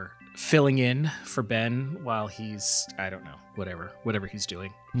for filling in for Ben while he's, I don't know, whatever he's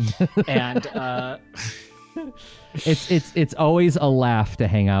doing. And it's always a laugh to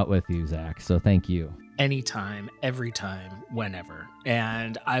hang out with you, Zach. So thank you. Anytime, every time, whenever.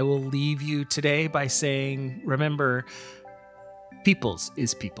 And I will leave you today by saying, remember, peoples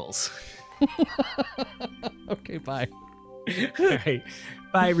is peoples. Okay, bye. All right.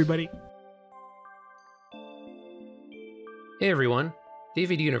 Bye, everybody. Hey, everyone.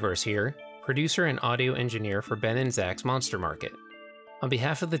 David Universe here, producer and audio engineer for Ben and Zach's Monster Market. On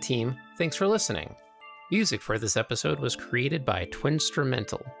behalf of the team, thanks for listening. Music for this episode was created by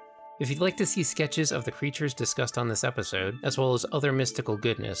Twinstrumental. If you'd like to see sketches of the creatures discussed on this episode, as well as other mystical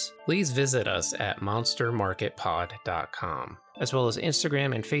goodness, please visit us at monstermarketpod.com, as well as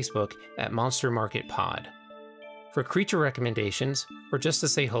Instagram and Facebook at monstermarketpod. For creature recommendations, or just to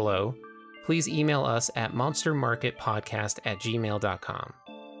say hello, please email us at monstermarketpodcast@gmail.com.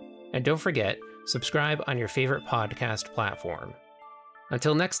 And don't forget, subscribe on your favorite podcast platform.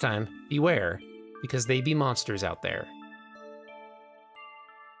 Until next time, beware, because they be monsters out there.